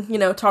 we can,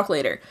 talk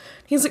later.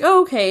 He's like,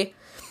 oh, okay.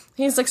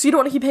 He's like, so you don't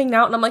want to keep hanging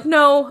out? And I'm like,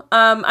 no,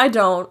 I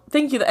don't.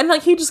 Thank you. And,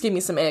 like, he just gave me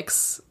some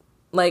icks.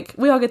 Like,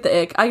 we all get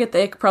the ick. I get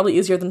the ick probably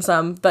easier than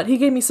some, but he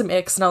gave me some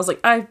icks, and I was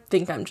like, I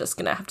think I'm just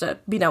gonna have to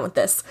be done with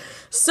this.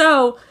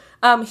 So,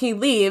 he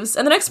leaves,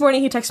 and the next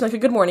morning he texted me, like, a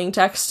good morning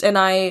text, and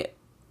I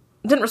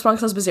didn't respond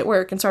because I was busy at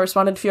work, and so I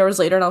responded a few hours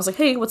later, and I was like,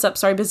 hey, what's up?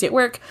 Sorry, busy at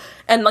work.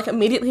 And, like,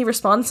 immediately he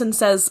responds and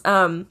says,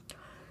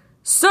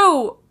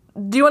 so,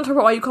 do you want to talk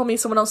about why you called me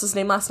someone else's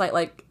name last night?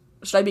 Like,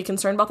 should I be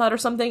concerned about that or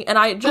something? And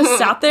I just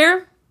sat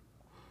there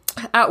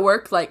at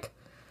work, like,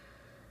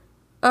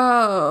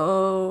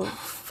 oh,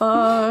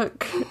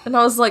 fuck. And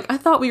I was like, I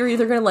thought we were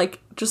either gonna, like,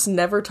 just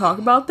never talk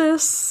about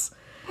this,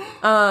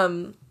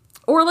 or,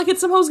 like, it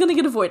somehow was gonna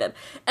get avoided.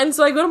 And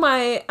so I go to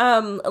my,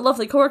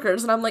 lovely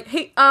coworkers, and I'm like,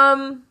 hey,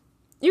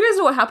 you guys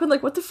know what happened?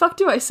 Like, what the fuck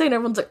do I say? And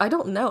everyone's like, I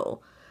don't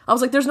know. I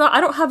was like,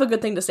 I don't have a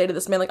good thing to say to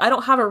this man. Like, I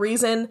don't have a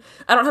reason.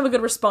 I don't have a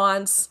good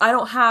response. I'd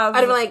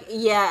be like,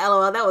 yeah,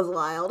 LOL, that was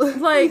wild.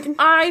 Like,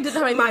 I didn't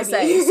have anything to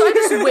say. So I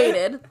just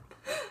waited.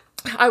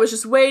 I was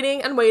just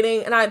waiting, and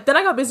then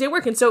I got busy at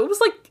work, and so it was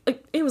like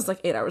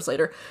 8 hours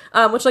later,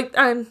 which, like,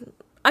 I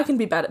can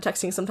be bad at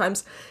texting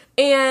sometimes.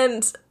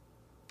 And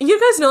you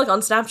guys know, like,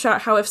 on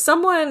Snapchat, how if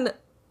someone,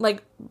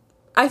 like,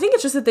 I think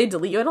it's just that they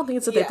delete you. I don't think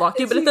it's that they blocked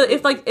you, but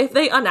if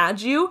they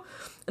unadd you,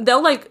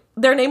 they'll, like,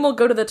 their name will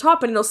go to the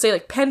top and it'll say,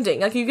 like,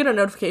 pending. Like, you get a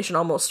notification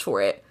almost for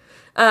it.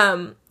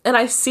 And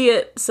I see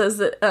it says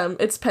that,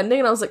 it's pending,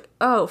 and I was like,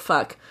 oh,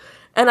 fuck.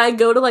 And I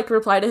go to, like,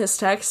 reply to his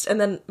text, and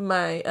then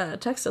my,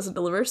 text doesn't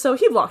deliver, so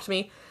he blocked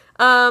me.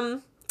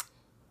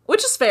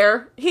 Which is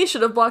fair. He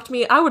should have blocked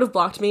me. I would have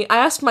blocked me. I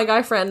asked my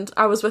guy friend,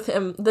 I was with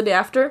him the day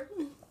after,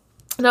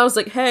 and I was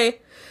like, hey,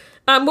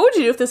 what would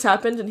you do if this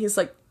happened? And he's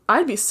like,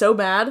 I'd be so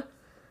mad.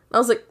 I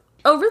was like,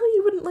 oh, really?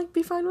 You wouldn't, like,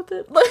 be fine with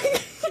it? Like,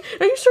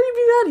 are you sure you'd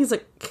be mad? He's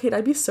like, Kate,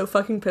 I'd be so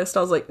fucking pissed.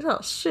 I was like, oh,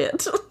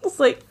 shit. I was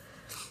like,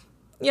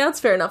 yeah, that's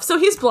fair enough. So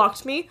he's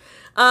blocked me.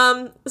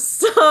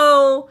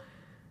 So,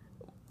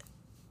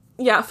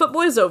 yeah,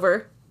 Footboy's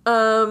over.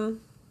 On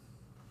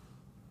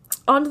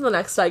to the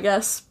next, I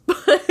guess.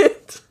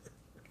 But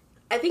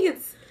I think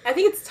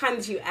it's time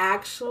that you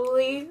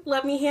actually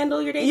let me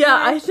handle your dating yeah,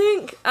 life. I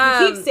think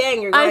you keep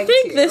saying you're going to. I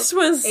think this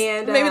was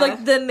maybe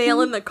like the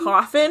nail in the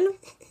coffin.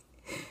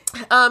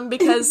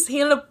 Because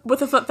he ended up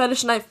with a foot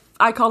fetish, and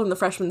I called him the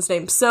freshman's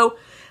name. So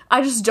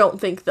I just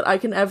don't think that I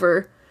can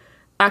ever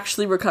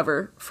actually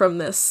recover from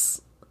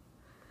this.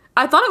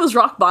 I thought it was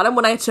rock bottom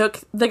when I took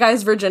the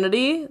guy's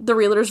virginity, the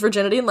realtor's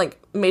virginity, and, like,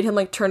 made him,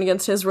 like, turn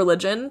against his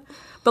religion.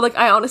 But, like,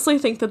 I honestly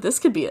think that this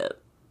could be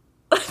it.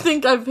 I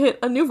think I've hit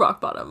a new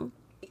rock bottom.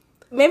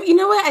 Maybe, you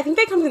know what? I think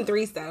that comes in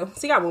threes, though.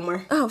 So you got one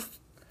more. Oh,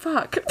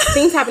 fuck.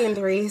 Things happen in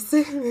threes.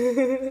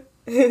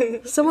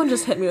 Someone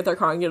just hit me with their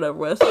car and get it over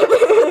with.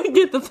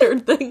 Get the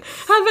third thing.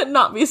 Have it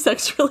not be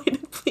sex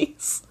related,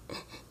 please.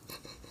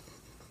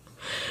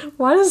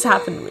 Why does this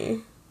happen to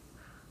me?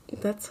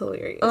 That's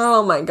hilarious.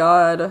 Oh my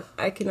god.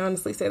 I can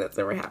honestly say that's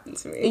never happened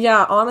to me.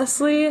 Yeah,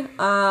 honestly,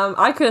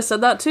 I could have said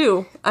that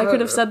too. I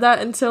could have said that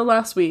until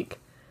last week.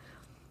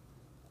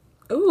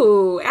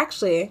 Ooh,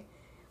 actually,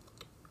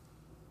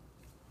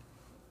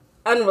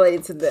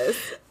 unrelated to this.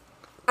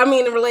 I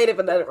mean, related,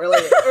 but not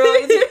related.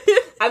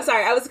 I'm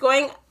sorry.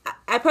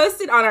 I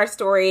posted on our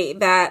story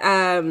that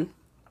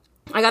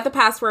I got the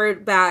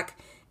password back,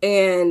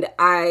 and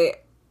I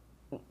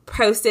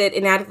posted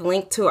and added the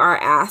link to our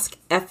Ask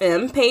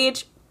FM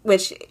page,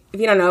 which, if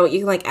you don't know, you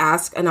can, like,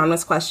 ask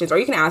anonymous questions, or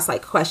you can ask,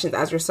 like, questions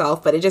as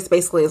yourself, but it just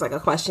basically is, like, a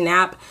question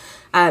app.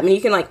 And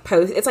you can, like,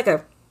 post, you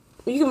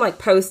can, like,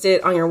 post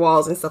it on your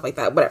walls and stuff like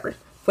that, whatever.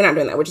 We're not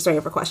doing that. We're just doing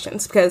it for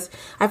questions, because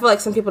I feel like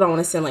some people don't want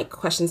to send, like,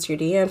 questions to your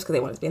DMs because they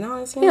want it to be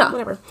anonymous, you know, yeah,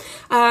 whatever.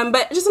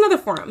 But just another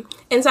forum.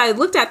 And so I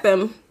looked at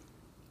them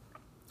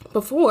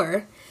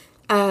before,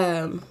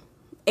 and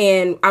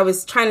I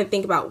was trying to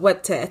think about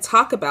what to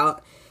talk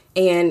about,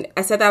 and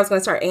I said that I was going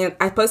to start,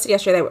 I posted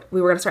yesterday that we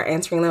were going to start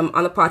answering them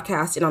on the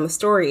podcast and on the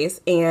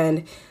stories,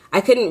 and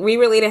we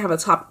really didn't have a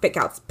topic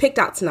picked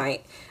out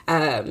tonight,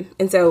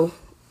 and so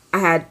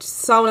I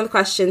saw one of the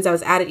questions that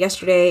was added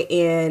yesterday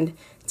and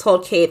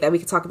told Kate that we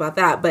could talk about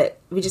that, but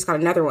we just got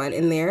another one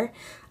in there,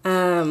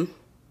 and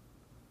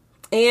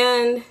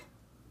I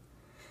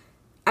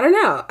don't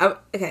know.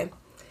 Okay,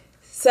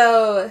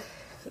 so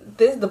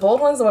the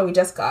bold one's the one we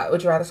just got.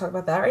 Would you rather talk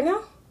about that right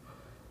now?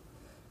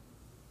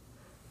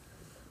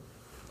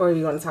 Or do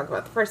you want to talk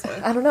about the first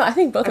one? I don't know. I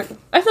think both are...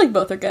 I feel like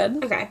both are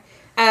good. Okay.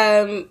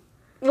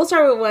 We'll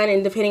start with one,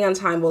 and depending on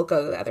time, we'll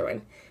go to the other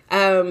one.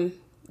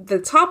 The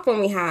top one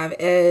we have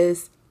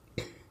is,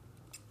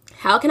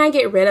 how can I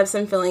get rid of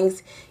some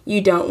feelings you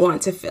don't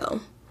want to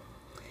feel?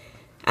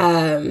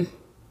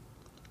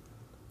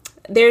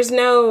 There's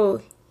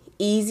no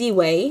easy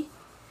way.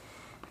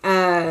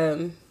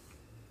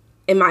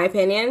 In my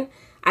opinion,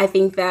 I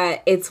think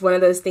that it's one of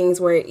those things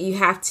where you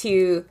have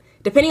to,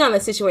 depending on the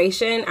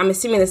situation, I'm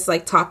assuming this is,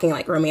 like, talking,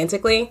 like,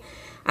 romantically,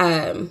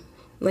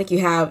 like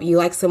you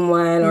like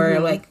someone or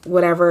like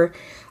whatever,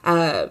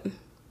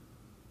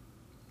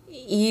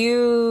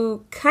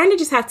 you kind of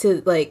just have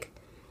to, like,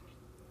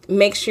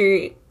 make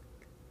sure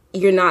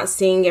you're not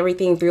seeing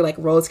everything through, like,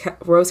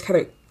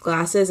 rose-colored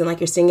glasses, and, like,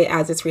 you're seeing it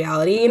as its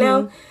reality, you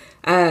know?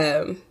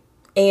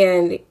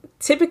 And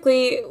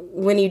typically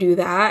when you do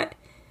that,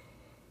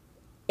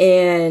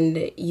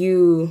 and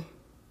you,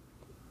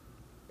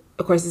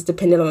 of course, it's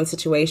dependent on the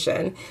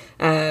situation,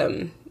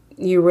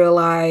 you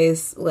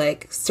realize,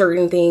 like,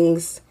 certain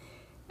things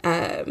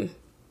aren't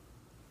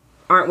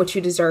what you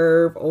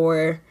deserve,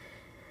 or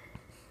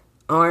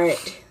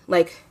aren't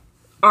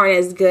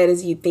as good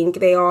as you think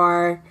they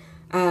are.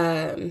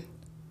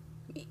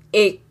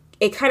 It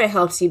kind of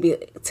helps you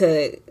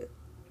to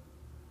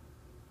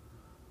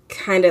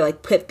kind of,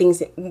 like, put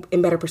things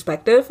in better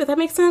perspective, if that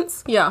makes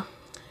sense. Yeah.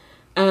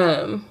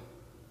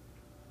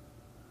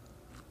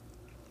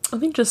 I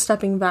think just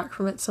stepping back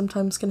from it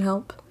sometimes can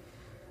help.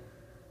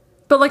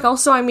 But, like,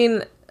 also, I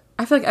mean,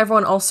 I feel like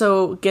everyone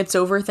also gets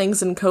over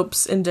things and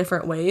copes in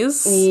different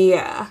ways.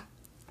 Yeah.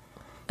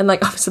 And,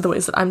 like, obviously the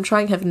ways that I'm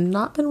trying have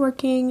not been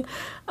working.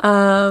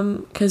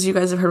 Because you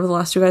guys have heard of the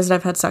last two guys that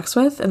I've had sex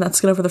with, and that's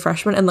Skin Over the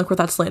Freshman, and look where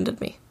that's landed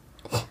me.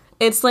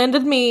 It's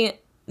landed me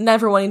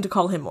never wanting to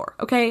call him more,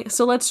 okay?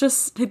 So let's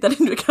just take that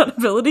into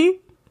accountability.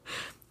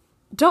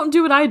 Don't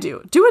do what I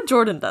do. Do what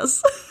Jordan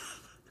does.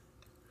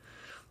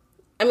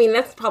 I mean,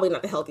 that's probably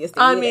not the healthiest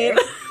thing I either. mean,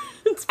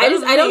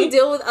 I don't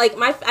deal with, like,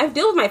 I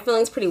deal with my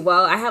feelings pretty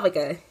well. I have, like,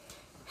 a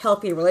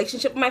healthy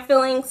relationship with my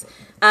feelings.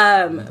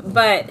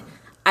 But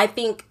I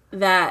think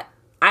that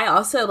I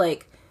also,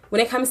 like,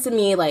 when it comes to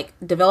me, like,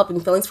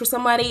 developing feelings for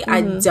somebody,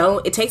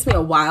 it takes me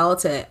a while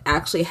to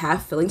actually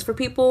have feelings for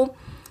people.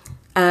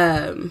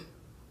 Or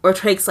it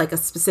takes, like, a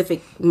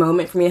specific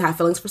moment for me to have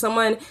feelings for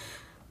someone.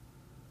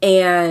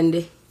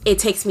 And it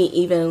takes me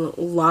even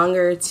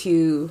longer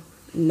to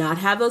not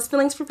have those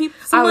feelings for people.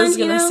 I was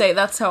gonna say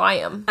that's how I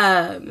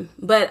am.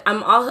 But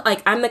I'm all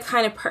like, I'm the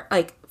kind of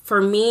like,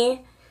 for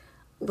me,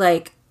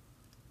 like,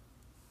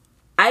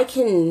 I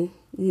can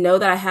know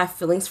that I have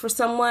feelings for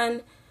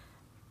someone,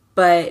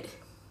 but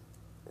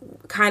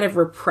kind of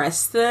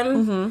repress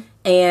them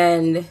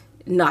and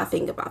not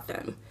think about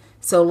them.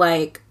 So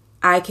like,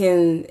 I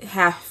can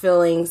have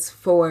feelings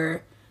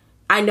for,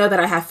 I know that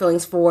I have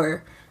feelings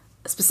for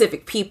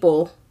specific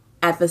people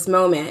at this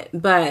moment,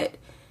 but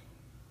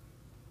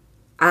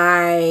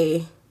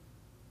I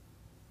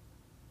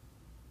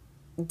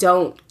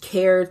don't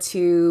care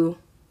to.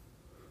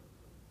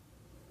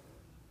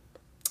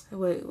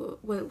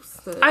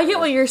 I get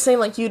what you're saying.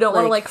 Like, you don't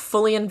want to like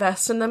fully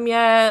invest in them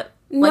yet.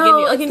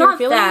 No, like it's not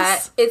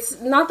that. It's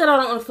not that I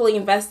don't want to fully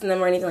invest in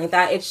them or anything like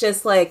that. It's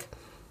just like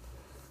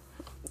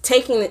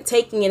taking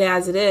it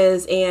as it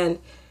is, and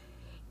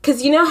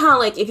because you know how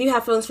like if you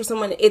have feelings for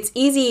someone, it's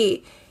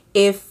easy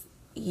if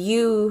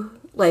you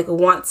like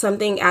want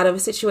something out of a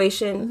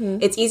situation.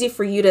 It's easy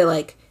for you to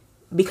like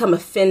become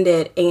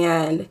offended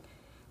and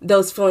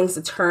those feelings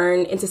to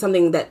turn into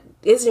something that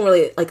isn't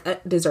really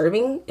like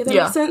deserving, if that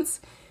makes sense.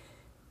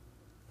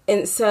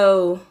 And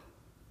so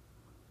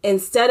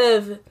instead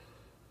of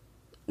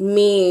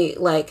me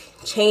like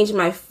changing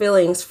my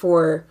feelings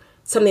for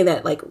something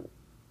that like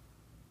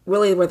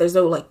really where there's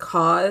no like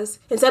cause,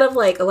 instead of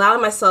like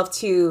allowing myself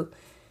to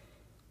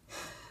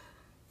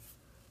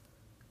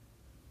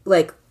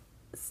like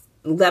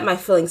let my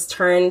feelings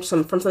turn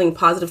from something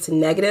positive to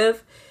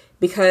negative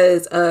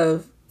because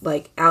of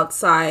like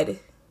outside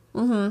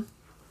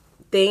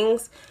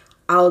things,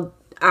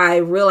 I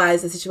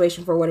realize the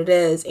situation for what it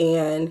is,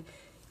 and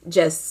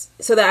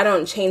just so that I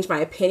don't change my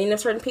opinion of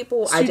certain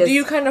people. So do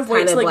you kind of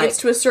wait till it gets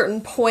to a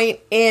certain point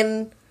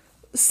in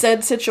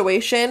said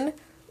situation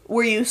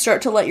where you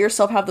start to let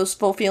yourself have those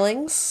full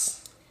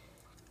feelings?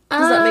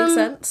 Does that make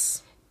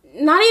sense?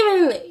 Not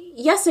even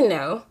yes and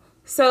no.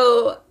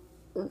 So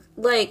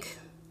like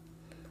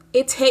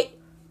it's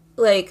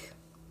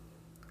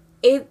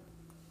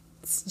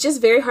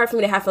just very hard for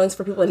me to have feelings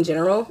for people in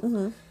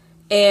general,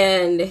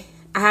 and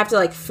I have to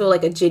like feel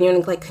like a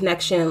genuine like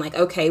connection and like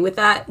okay with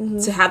that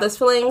to have those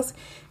feelings.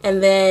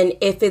 And then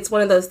if it's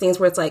one of those things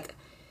where it's like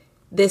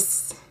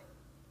this,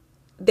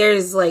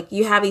 there's like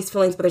you have these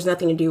feelings but there's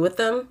nothing to do with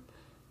them,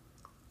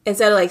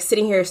 instead of like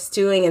sitting here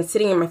stewing and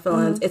sitting in my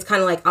feelings, it's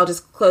kind of like I'll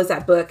just close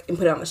that book and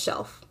put it on the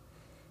shelf,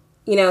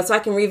 you know, so I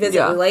can revisit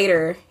it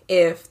later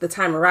if the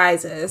time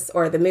arises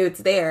or the mood's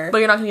there. But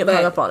you're not going to get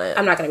hung up on it.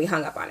 I'm not going to be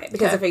hung up on it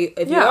because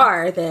if you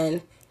are,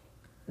 then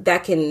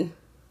that can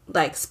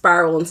like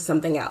spiral into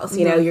something else.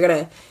 You know, you're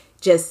going to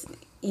just,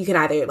 you can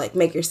either like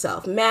make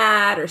yourself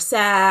mad or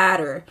sad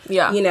or,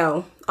 you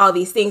know, all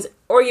these things.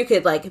 Or you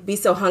could like be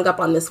so hung up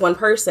on this one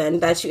person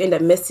that you end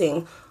up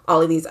missing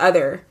all of these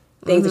other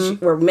things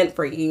that were meant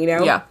for you, you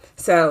know? Yeah.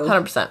 So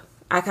 100%.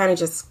 I kind of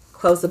just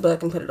close the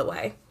book and put it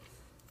away.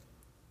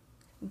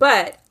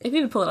 But if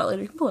you need to pull it out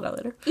later, you can pull it out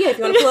later. Yeah, if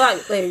you want to pull it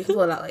out later, you can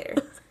pull it out later.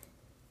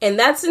 And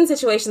that's in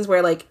situations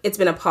where like it's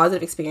been a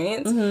positive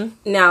experience.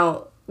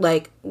 Now,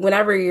 like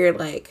whenever you're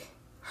like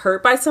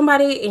hurt by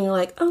somebody and you're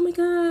like, oh my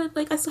god,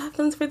 like I still have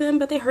feelings for them,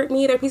 but they hurt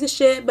me, they're a piece of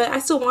shit, but I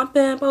still want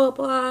them, blah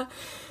blah blah.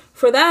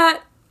 For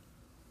that,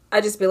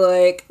 I just be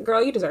like,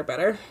 girl, you deserve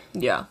better.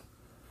 Yeah.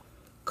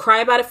 Cry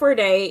about it for a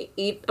day,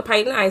 eat a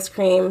pint of ice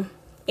cream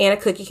and a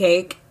cookie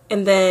cake,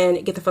 and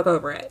then get the fuck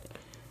over it.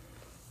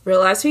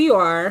 Realize who you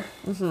are,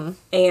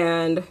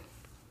 and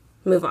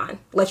move on.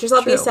 Let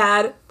yourself be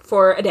sad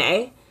for a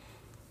day,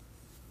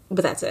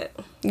 but that's it.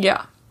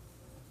 Yeah.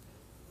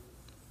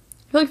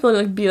 I feel like people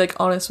like be like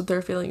honest with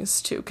their feelings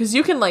too, because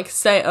you can like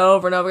say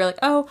over and over like,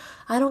 oh,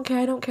 I don't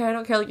care.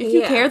 Like if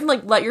you care, then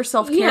like let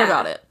yourself care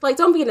about it. Like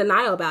don't be in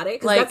denial about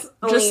it. Like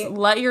just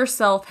let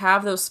yourself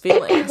have those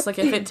feelings. Like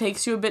if it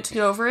takes you a bit to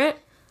get over it,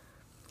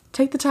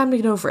 take the time to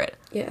get over it.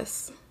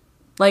 Yes.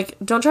 Like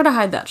don't try to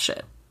hide that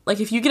shit. Like,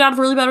 if you get out of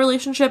a really bad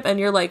relationship and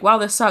you're like, wow,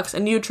 this sucks,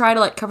 and you try to,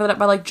 like, cover that up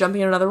by, like,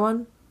 jumping in another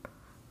one,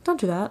 don't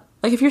do that.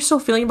 Like, if you're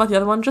still feeling about the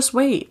other one, just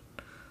wait.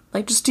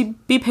 Like, just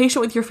be patient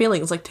with your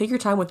feelings. Like, take your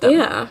time with them.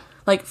 Yeah.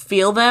 Like,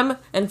 feel them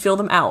and feel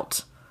them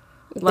out.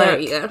 Like, there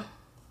you go.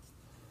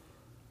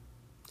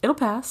 It'll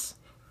pass.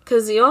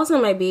 Because you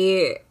also might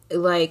be,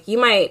 like, it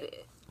might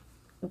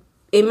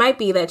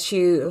be that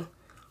you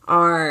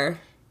are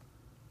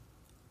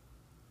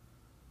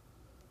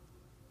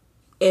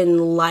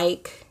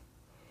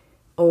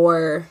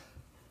or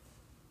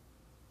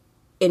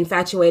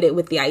infatuated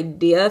with the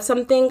idea of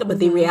something, but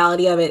the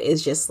reality of it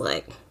is just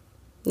like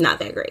not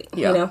that great.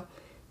 You know,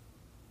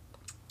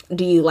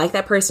 do you like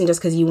that person just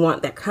because you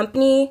want their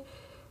company,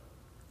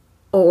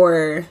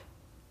 or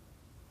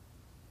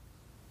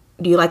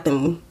do you like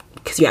them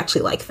because you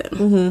actually like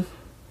them?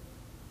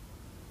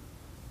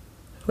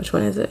 Which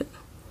one is it?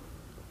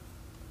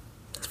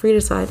 It's for you to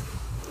decide.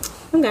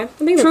 Okay, I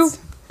think that's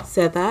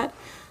said that.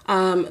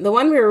 The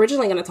one we were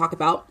originally going to talk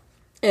about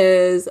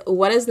is,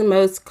 what is the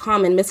most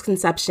common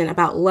misconception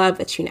about love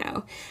that you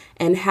know,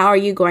 and how are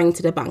you going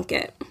to debunk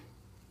it?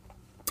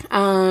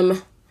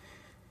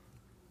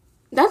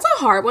 That's a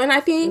hard one, I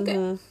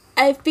think.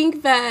 I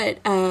think that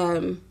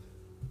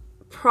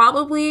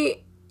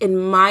probably, in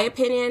my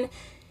opinion,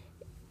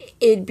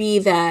 it'd be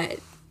that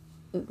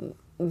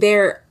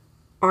there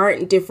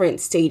aren't different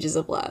stages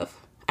of love.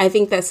 I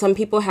think that some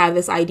people have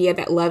this idea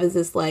that love is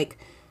this, like,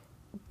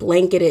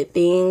 blanketed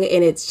thing,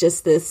 and it's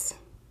just this...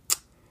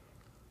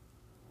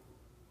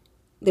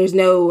 There's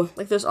no...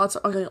 Like, there's also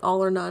like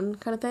all or none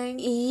kind of thing?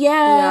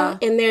 Yeah.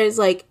 And there's,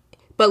 like...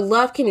 But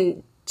love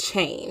can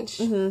change.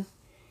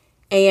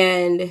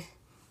 And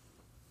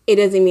it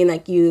doesn't mean,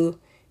 like, you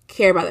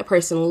care about that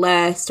person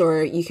less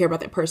or you care about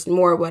that person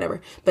more or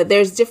whatever. But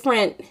there's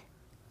different,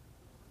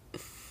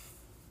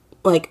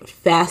 like,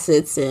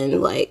 facets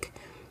and, like,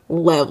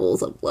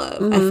 levels of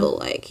love, I feel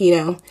like, you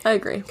know? I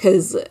agree.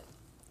 Because,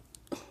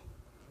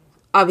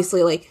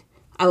 obviously, like,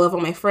 I love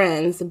all my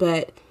friends,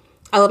 but...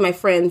 I love my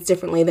friends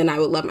differently than I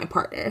would love my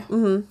partner.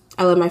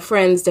 I love my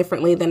friends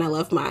differently than I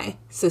love my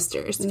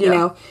sisters, you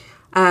know?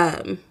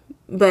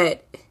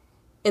 But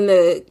in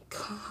the,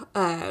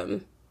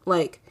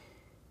 like,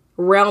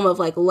 realm of,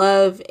 like,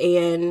 love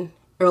and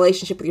a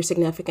relationship with your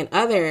significant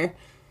other,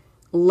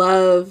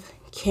 love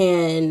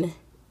can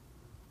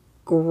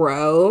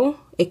grow.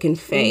 It can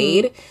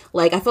fade.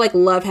 Like, I feel like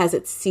love has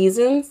its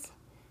seasons.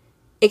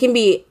 It can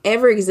be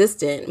ever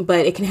existent,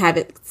 but it can have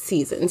its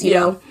seasons, you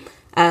know?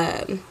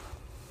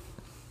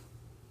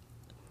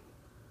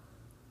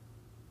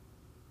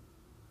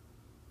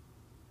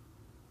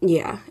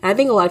 Yeah, I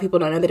think a lot of people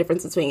don't know the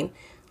difference between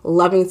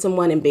loving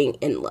someone and being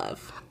in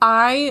love.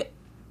 I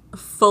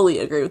fully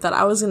agree with that.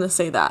 I was going to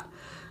say that.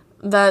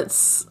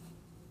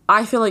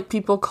 I feel like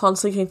people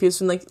constantly confuse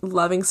between, like,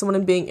 loving someone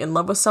and being in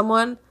love with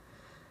someone.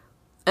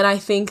 And I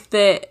think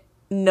that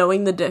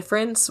knowing the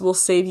difference will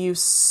save you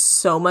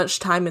so much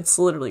time. It's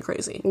literally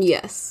crazy.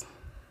 Yes.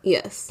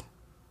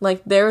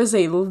 Like, there is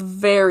a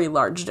very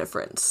large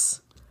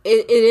difference.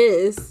 It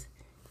is.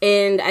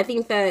 And I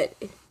think that...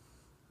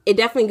 It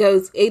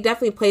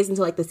definitely plays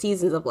into, like, the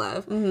seasons of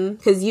love.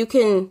 Because you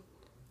can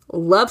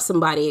love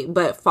somebody,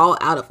 but fall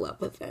out of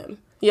love with them.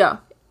 Yeah.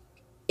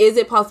 Is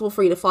it possible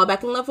for you to fall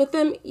back in love with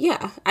them?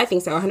 Yeah, I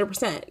think so,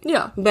 100%.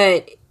 Yeah.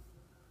 But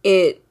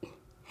it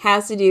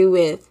has to do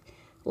with,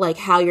 like,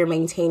 how you're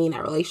maintaining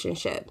that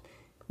relationship.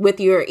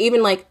 With your,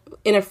 even, like,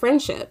 in a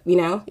friendship, you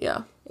know?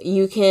 Yeah.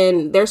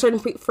 There are certain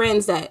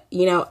friends that,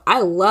 you know,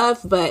 I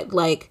love, but,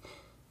 like,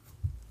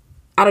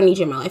 I don't need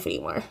you in my life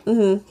anymore.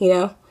 You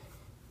know?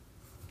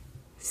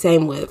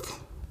 Same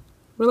with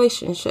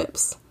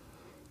relationships.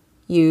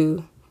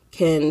 You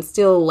can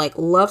still, like,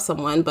 love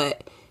someone,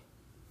 but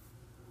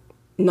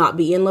not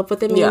be in love with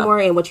them anymore,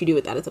 and what you do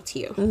with that is up to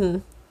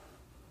you.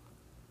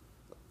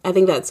 I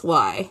think that's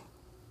why,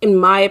 in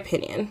my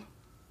opinion,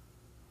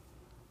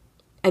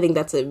 I think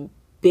that's a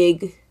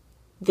big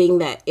thing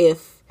that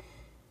if,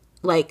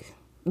 like,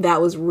 that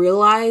was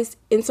realized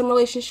in some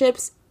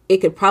relationships, it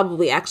could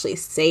probably actually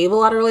save a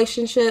lot of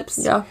relationships.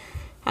 Yeah.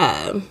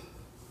 But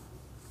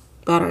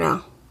I don't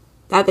know.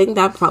 I think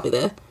that's probably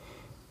the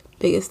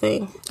biggest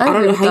thing. I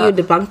don't know how you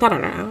debunk that. I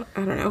don't know.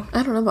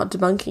 I don't know about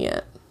debunking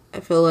it. I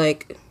feel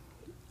like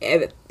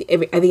I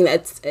think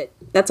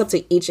that's up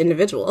to each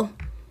individual.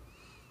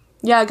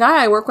 Yeah, a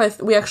guy I work with,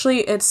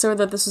 it's so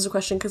that this is a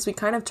question because we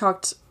kind of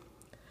talked,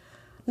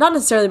 not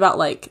necessarily about,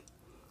 like,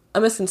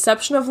 a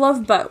misconception of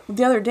love, but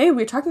the other day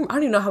we were talking, I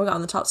don't even know how we got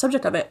on the top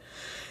subject of it,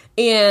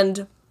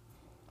 and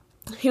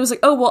he was like,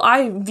 oh, well,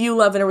 I view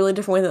love in a really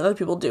different way than other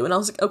people do. And I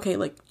was like, okay,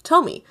 like,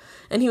 tell me.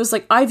 And he was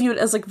like, I view it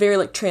as, like, very,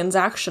 like,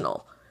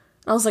 transactional.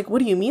 I was like, what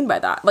do you mean by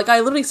that? Like, I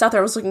literally sat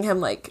there, I was looking at him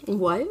like...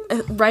 What?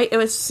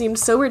 Right? Seemed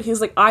so weird. He's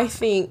like, I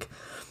think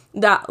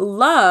that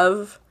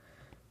love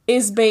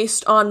is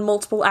based on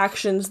multiple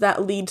actions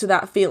that lead to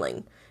that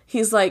feeling.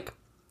 He's like,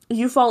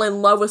 you fall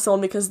in love with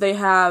someone because they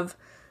have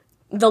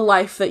the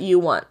life that you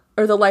want,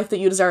 or the life that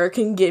you desire, or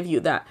can give you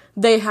that.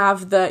 They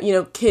have the, you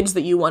know, kids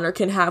that you want or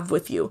can have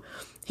with you.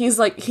 He's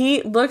like,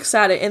 he looks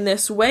at it in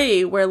this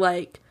way where,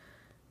 like,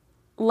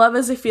 love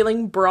is a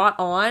feeling brought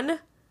on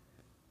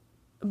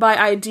by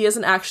ideas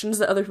and actions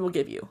that other people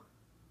give you.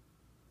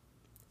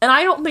 And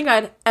I don't think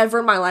I'd ever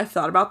in my life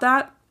thought about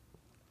that.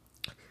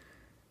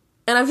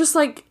 And I'm just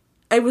like,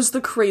 it was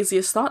the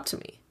craziest thought to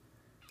me.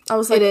 I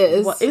was like, it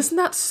is. What? Isn't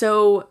that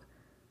so,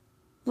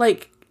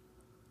 like,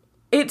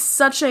 it's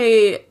such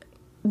a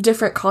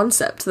different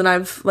concept than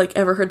I've, like,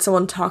 ever heard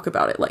someone talk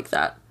about it like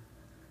that.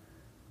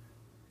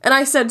 And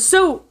I said,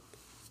 so,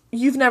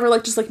 you've never,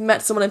 like, just, like,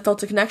 met someone and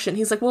felt a connection?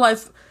 He's like, well,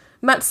 I've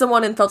met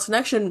someone and felt a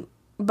connection,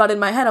 but in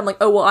my head, I'm like,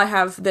 oh, well, I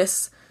have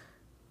this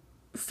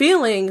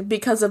feeling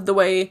because of the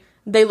way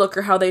they look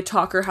or how they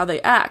talk or how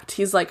they act.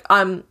 He's like,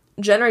 I'm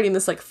generating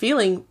this, like,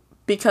 feeling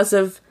because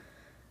of,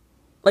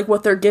 like,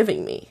 what they're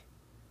giving me.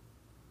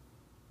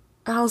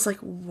 And I was like,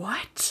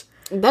 what?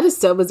 That is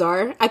so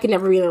bizarre. I could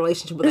never be in a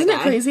relationship with that guy. Isn't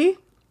it crazy?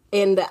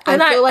 And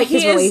I feel like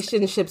his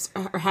relationships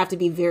have to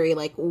be very,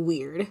 like,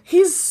 weird.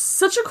 He's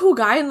such a cool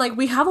guy, and, like,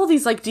 we have all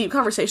these, like, deep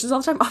conversations all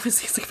the time.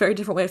 Obviously, it's, like, a very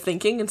different way of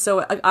thinking, and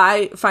so, like,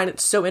 I find it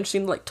so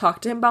interesting to, like,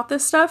 talk to him about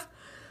this stuff.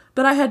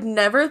 But I had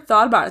never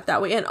thought about it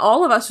that way. And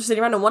all of us were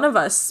sitting around, and one of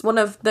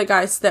the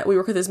guys that we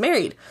work with is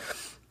married.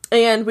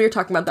 And we were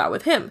talking about that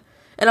with him.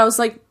 And I was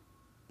like,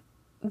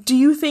 do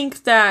you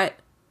think that,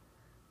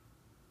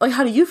 like,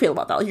 how do you feel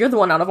about that? Like, you're the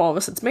one out of all of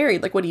us that's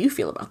married. Like, what do you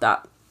feel about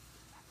that?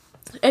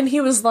 And he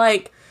was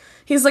like,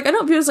 I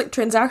don't view it as, like,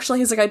 transactional.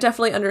 He's like, I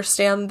definitely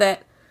understand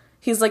that.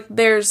 He's like,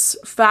 there's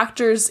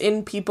factors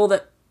in people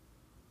that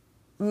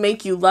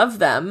make you love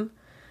them.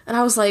 And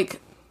I was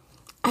like,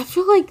 I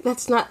feel like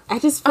that's not, I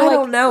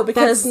don't know,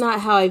 because that's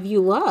not how I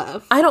view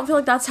love. I don't feel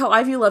like that's how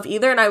I view love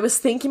either. And I was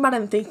thinking about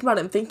it and thinking about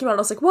it and thinking about it. I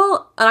was like,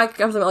 well, and I was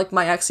thinking about, like,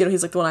 my ex,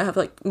 he's like the one I have,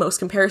 like, most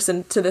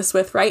comparison to this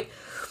with, right?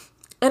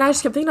 And I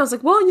just kept thinking, I was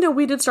like, well,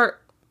 we did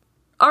start,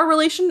 our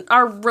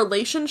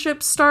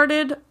relationship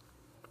started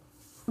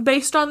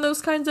based on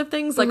those kinds of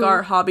things, like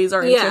our hobbies,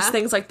 our interests,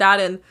 things like that,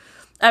 and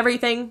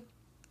everything.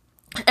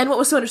 And what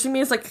was so interesting to me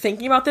is, like,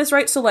 thinking about this,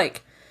 right? So,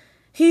 like,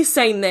 he's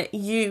saying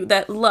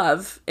that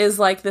love is,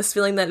 like, this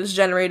feeling that is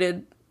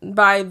generated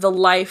by the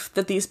life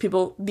that these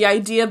people, the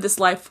idea of this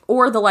life,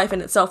 or the life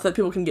in itself that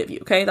people can give you,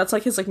 okay? That's,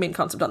 like, his, like, main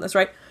concept on this,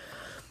 right?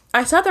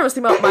 I sat there and was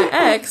thinking about my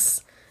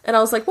ex, and I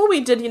was like, well,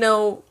 we did,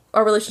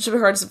 our relationship,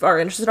 our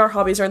interests and our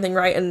hobbies or anything,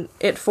 right? And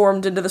it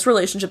formed into this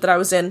relationship that I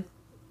was in.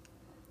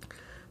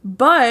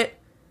 But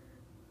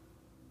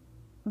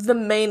the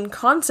main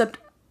concept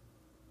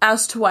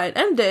as to why it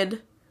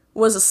ended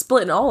was a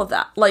split in all of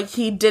that. Like,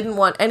 he didn't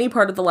want any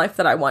part of the life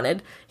that I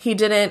wanted. He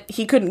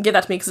couldn't give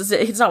that to me because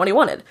it's not what he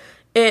wanted.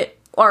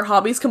 Our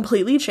hobbies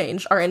completely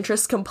changed. Our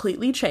interests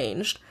completely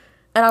changed.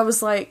 And I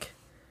was like,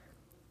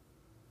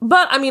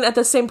 but, I mean, at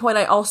the same point,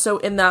 I also,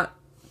 in that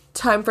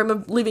time frame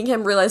of leaving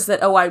him, realized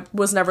that, I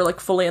was never, like,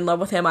 fully in love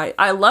with him.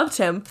 I loved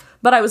him,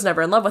 but I was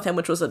never in love with him,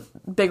 which was a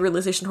big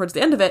realization towards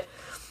the end of it.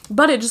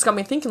 But it just got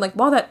me thinking, like,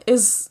 wow, that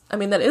is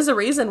a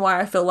reason why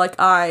I feel like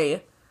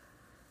I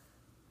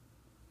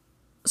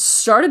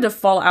started to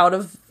fall out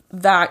of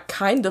that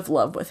kind of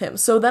love with him.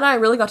 So then I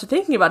really got to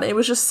thinking about it. It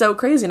was just so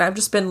crazy, and I've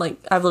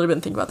literally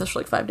been thinking about this for,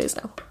 like, 5 days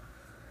now.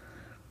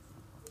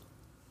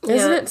 Yeah.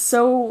 Isn't it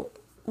so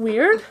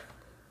weird?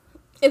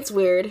 It's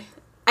weird.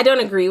 I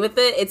don't agree with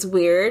it. It's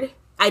weird.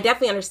 I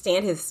definitely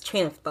understand his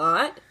train of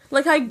thought.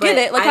 Like, I get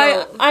it.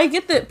 Like, I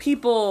get that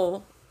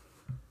people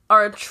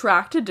are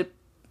attracted to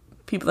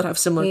people that have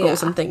similar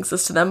goals and things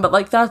as to them, but,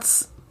 like,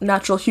 that's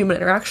natural human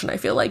interaction, I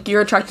feel like.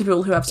 You're attracted to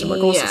people who have similar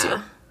goals as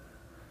you.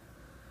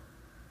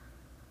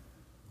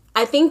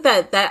 I think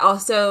that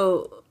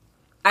also,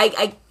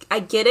 I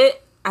get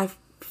it. I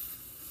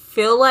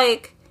feel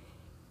like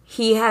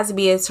he has to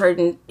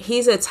be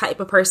he's a type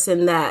of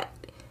person that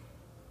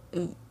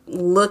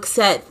looks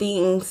at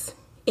things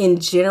in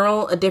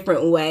general a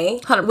different way.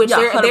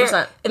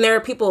 100%. And there are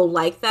people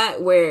like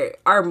that where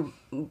our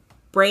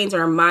brains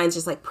and our minds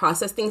just, like,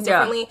 process things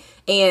differently.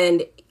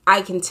 And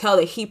I can tell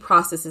that he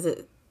processes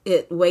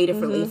it way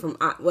differently from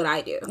what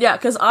I do. Yeah,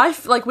 because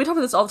we talk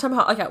about this all the time,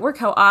 how, like, at work,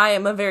 how I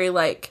am a very,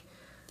 like,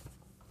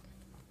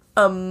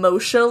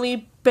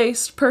 emotionally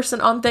based person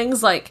on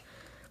things, like,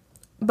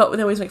 but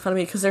they always make fun of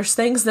me because there's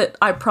things that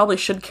I probably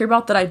should care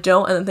about that I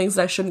don't, and then things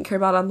that I shouldn't care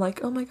about, I'm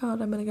like, oh my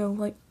god, I'm gonna go,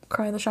 like,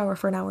 cry in the shower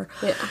for an hour.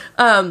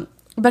 Yeah.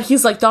 But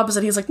he's, like, the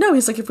opposite. He's like, no,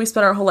 he's like, if we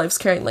spent our whole lives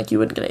caring, like, you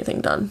wouldn't get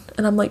anything done.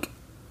 And I'm like,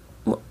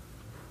 well,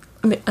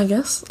 I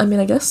guess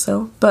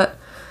so. But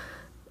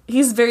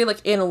he's very,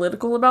 like,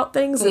 analytical about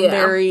things and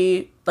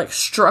very, like,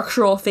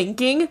 structural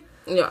thinking.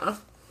 Yeah.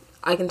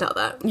 I can tell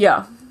that.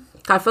 Yeah.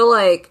 I feel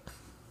like,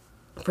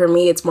 for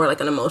me, it's more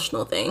like an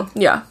emotional thing.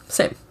 Yeah,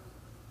 same.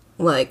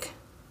 Like,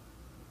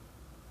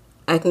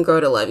 I can grow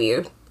to love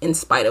you in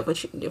spite of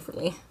what you can do for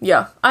me.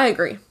 Yeah, I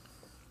agree.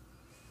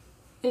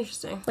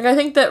 Interesting. Like, I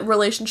think that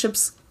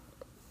relationships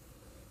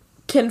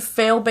can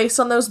fail based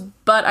on those,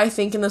 but I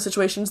think in those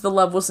situations, the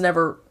love was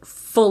never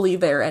fully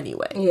there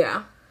anyway.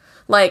 Yeah.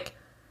 Like,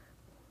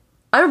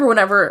 I remember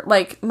whenever,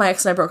 like, my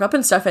ex and I broke up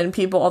and stuff, and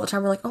people all the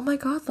time were like, oh my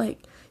god,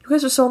 like, you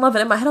guys are so in love.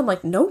 And in my head, I'm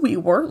like, no, we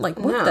weren't. Like,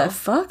 what the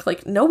fuck?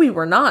 Like, no, we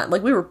were not.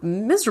 Like, we were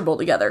miserable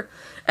together.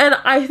 And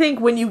I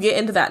think when you get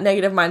into that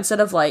negative mindset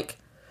of, like,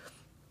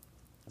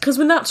 because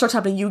when that starts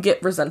happening, you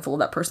get resentful of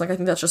that person. Like, I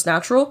think that's just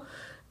natural.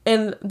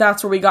 And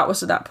that's where we got, was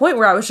to that point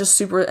where I was just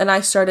super, and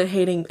I started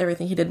hating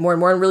everything he did more and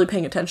more and really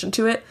paying attention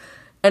to it.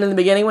 And in the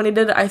beginning when he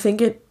did it, I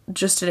think it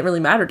just didn't really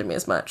matter to me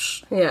as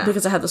much. Yeah.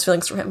 Because I had those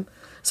feelings for him.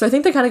 So I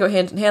think they kind of go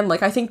hand in hand.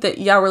 Like, I think that,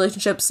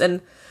 relationships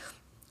and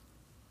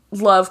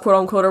love, quote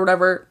unquote, or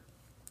whatever,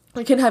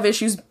 it can have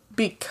issues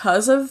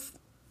because of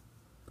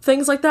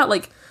things like that,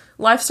 like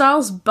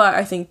lifestyles, but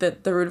I think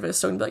that the root of it is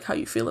still gonna be, like, how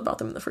you feel about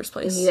them in the first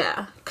place.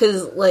 Yeah.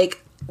 Because,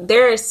 like,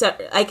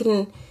 I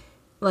can,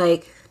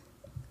 like,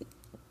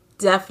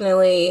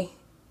 definitely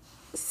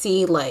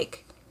see,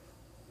 like,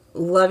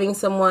 loving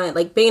someone,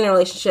 like, being in a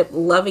relationship,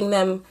 loving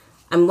them,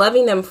 I'm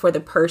loving them for the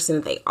person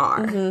that they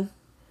are.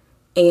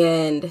 Mm-hmm.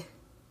 And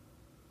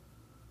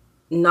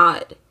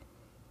not,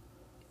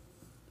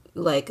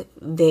 like,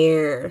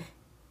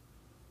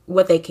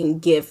 what they can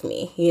give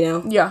me, you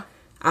know? Yeah.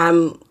 I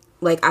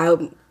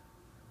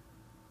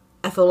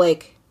feel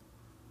like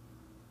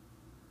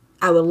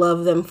I would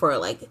love them for,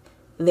 like,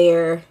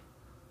 their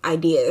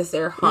ideas,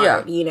 their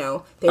heart, you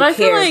know, their but I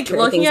feel character,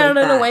 like looking at it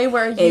like in a way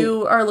where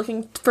you are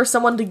looking for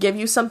someone to give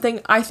you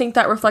something, I think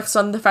that reflects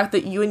on the fact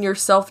that you and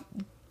yourself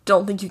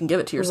don't think you can give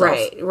it to yourself.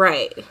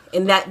 Right.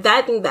 And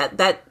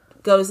that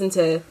goes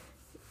into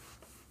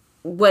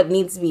what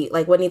needs to be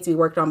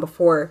worked on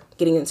before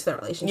getting into the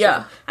relationship.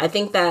 Yeah. I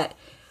think that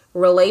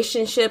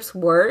relationships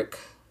work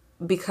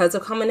because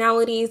of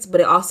commonalities,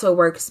 but it also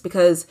works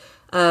because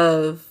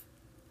of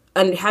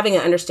having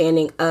an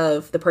understanding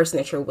of the person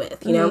that you're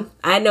with, you know?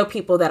 I know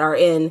people that are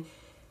in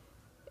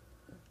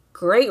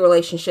great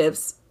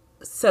relationships,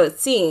 so it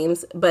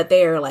seems, but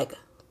they are like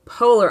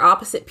polar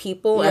opposite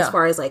people as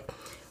far as like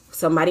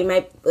somebody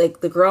might,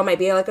 like the girl might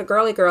be like a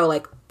girly girl,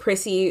 like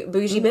prissy,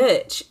 bougie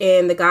bitch,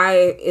 and the guy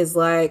is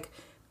like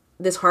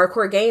this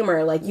hardcore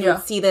gamer. Like you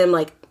would see them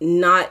like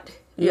not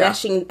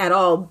meshing at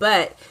all,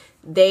 but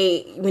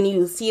when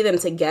you see them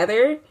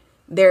together,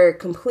 they're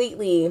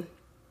completely,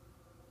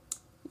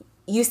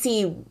 you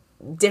see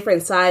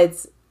different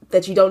sides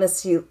that you don't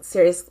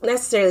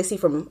necessarily see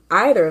from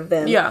either of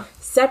them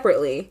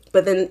separately,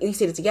 but then you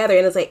see it together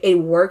and it's like it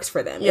works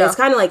for them. It's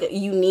kind of like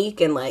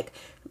unique and like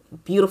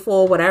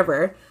beautiful,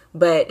 whatever,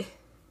 but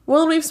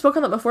well, we've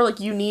spoken about before, like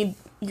you need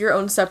your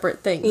own separate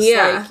things.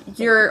 Like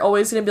you're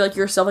always going to be like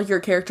yourself, like your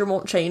character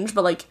won't change,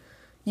 but like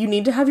you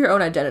need to have your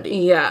own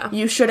identity.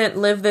 You shouldn't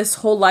live this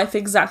whole life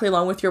exactly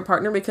along with your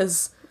partner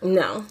because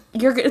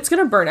it's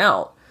going to burn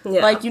out.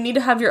 Like, you need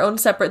to have your own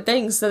separate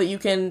things so that you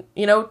can,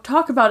 you know,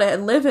 talk about it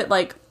and live it.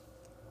 Like,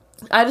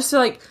 I just feel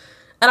like,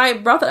 and I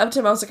brought that up to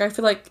him, I was like, I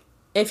feel like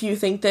if you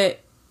think that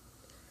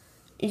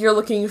you're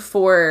looking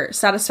for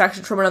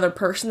satisfaction from another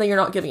person, then you're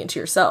not giving it to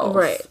yourself.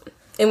 Right.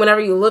 And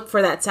whenever you look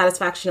for that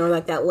satisfaction or,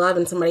 like, that love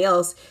in somebody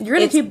else, you're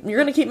gonna keep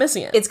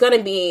missing it. It's gonna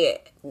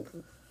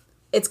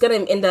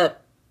end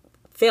up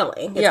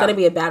failing. It's gonna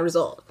be a bad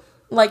result.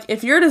 Like,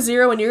 if you're at a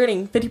 0 and you're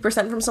getting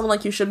 50% from someone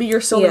like you should be, you're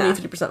still going to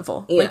be 50%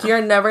 full. Like,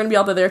 you're never going to be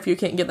out there if you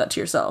can't give that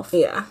to yourself.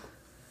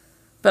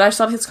 But I just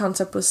thought his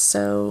concept was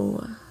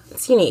so...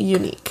 It's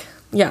unique.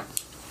 Yeah.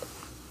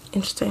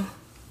 Interesting.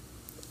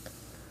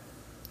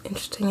 Do you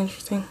have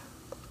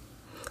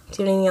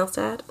anything else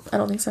to add? I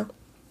don't think so.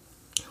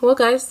 Well,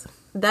 guys,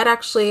 that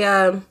actually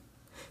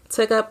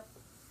took up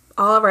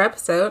all of our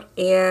episode,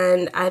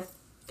 and I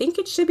think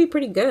it should be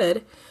pretty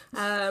good.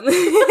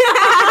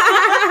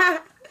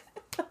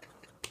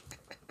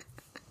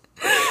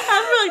 I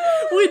feel like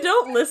we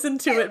don't listen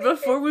to it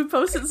before we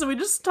post it, so we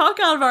just talk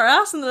out of our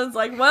ass, and then it's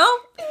like, well,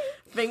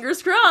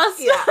 fingers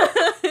crossed.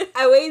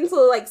 I wait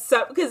until, like,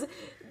 because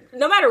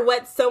no matter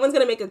what, someone's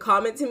going to make a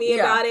comment to me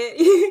about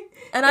it.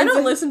 And I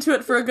don't listen to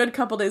it for a good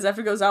couple days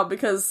after it goes out,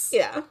 because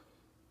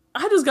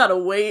I just gotta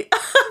wait.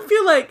 I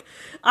feel like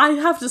I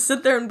have to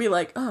sit there and be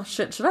like, oh,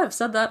 shit, should I have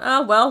said that?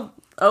 Oh, well.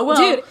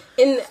 Dude,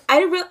 and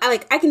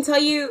I can tell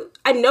you,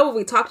 I know what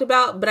we talked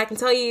about, but I can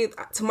tell you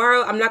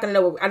tomorrow, I'm not going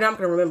to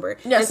remember.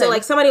 Yeah, and so,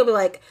 like, somebody will be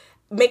like,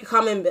 make a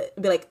comment,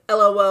 be like,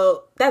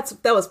 LOL, that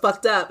was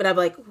fucked up. And I'm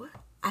like, what?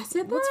 I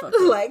said that? What's fucked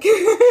up? Like,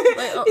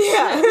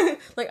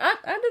 Like, I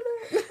did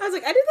that. I was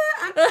like, I did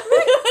that?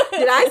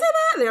 Did I say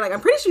that? And they're like, I'm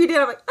pretty sure you did.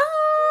 I'm like,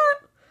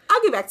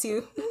 I'll get back to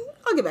you.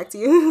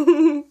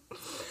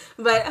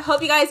 But I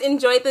hope you guys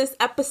enjoyed this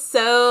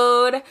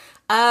episode.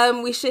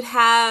 We should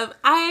have,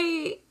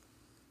 I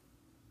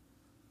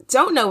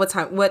don't know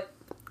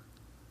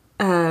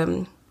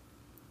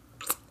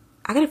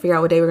I gotta figure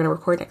out what day we're gonna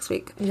record next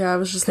week. Yeah, I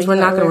was just thinking we're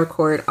not gonna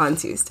record on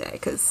Tuesday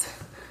because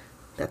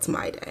that's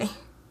my day.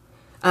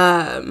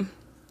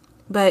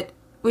 But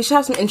we should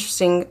have some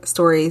interesting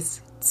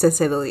stories, to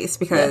say the least,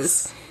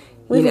 because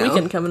we have a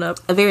weekend coming up.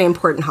 A very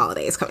important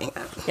holiday is coming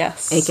up.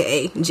 Yes,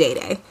 aka J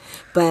Day.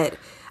 But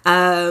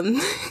and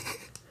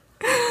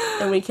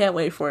we can't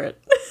wait for it.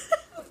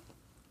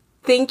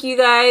 Thank you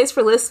guys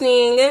for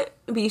listening.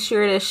 Be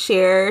sure to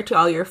share to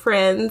all your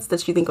friends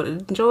that you think would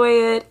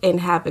enjoy it, and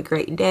have a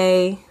great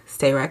day.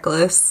 Stay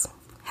reckless.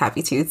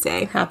 Happy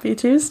Tuesday. Happy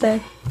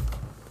Tuesday.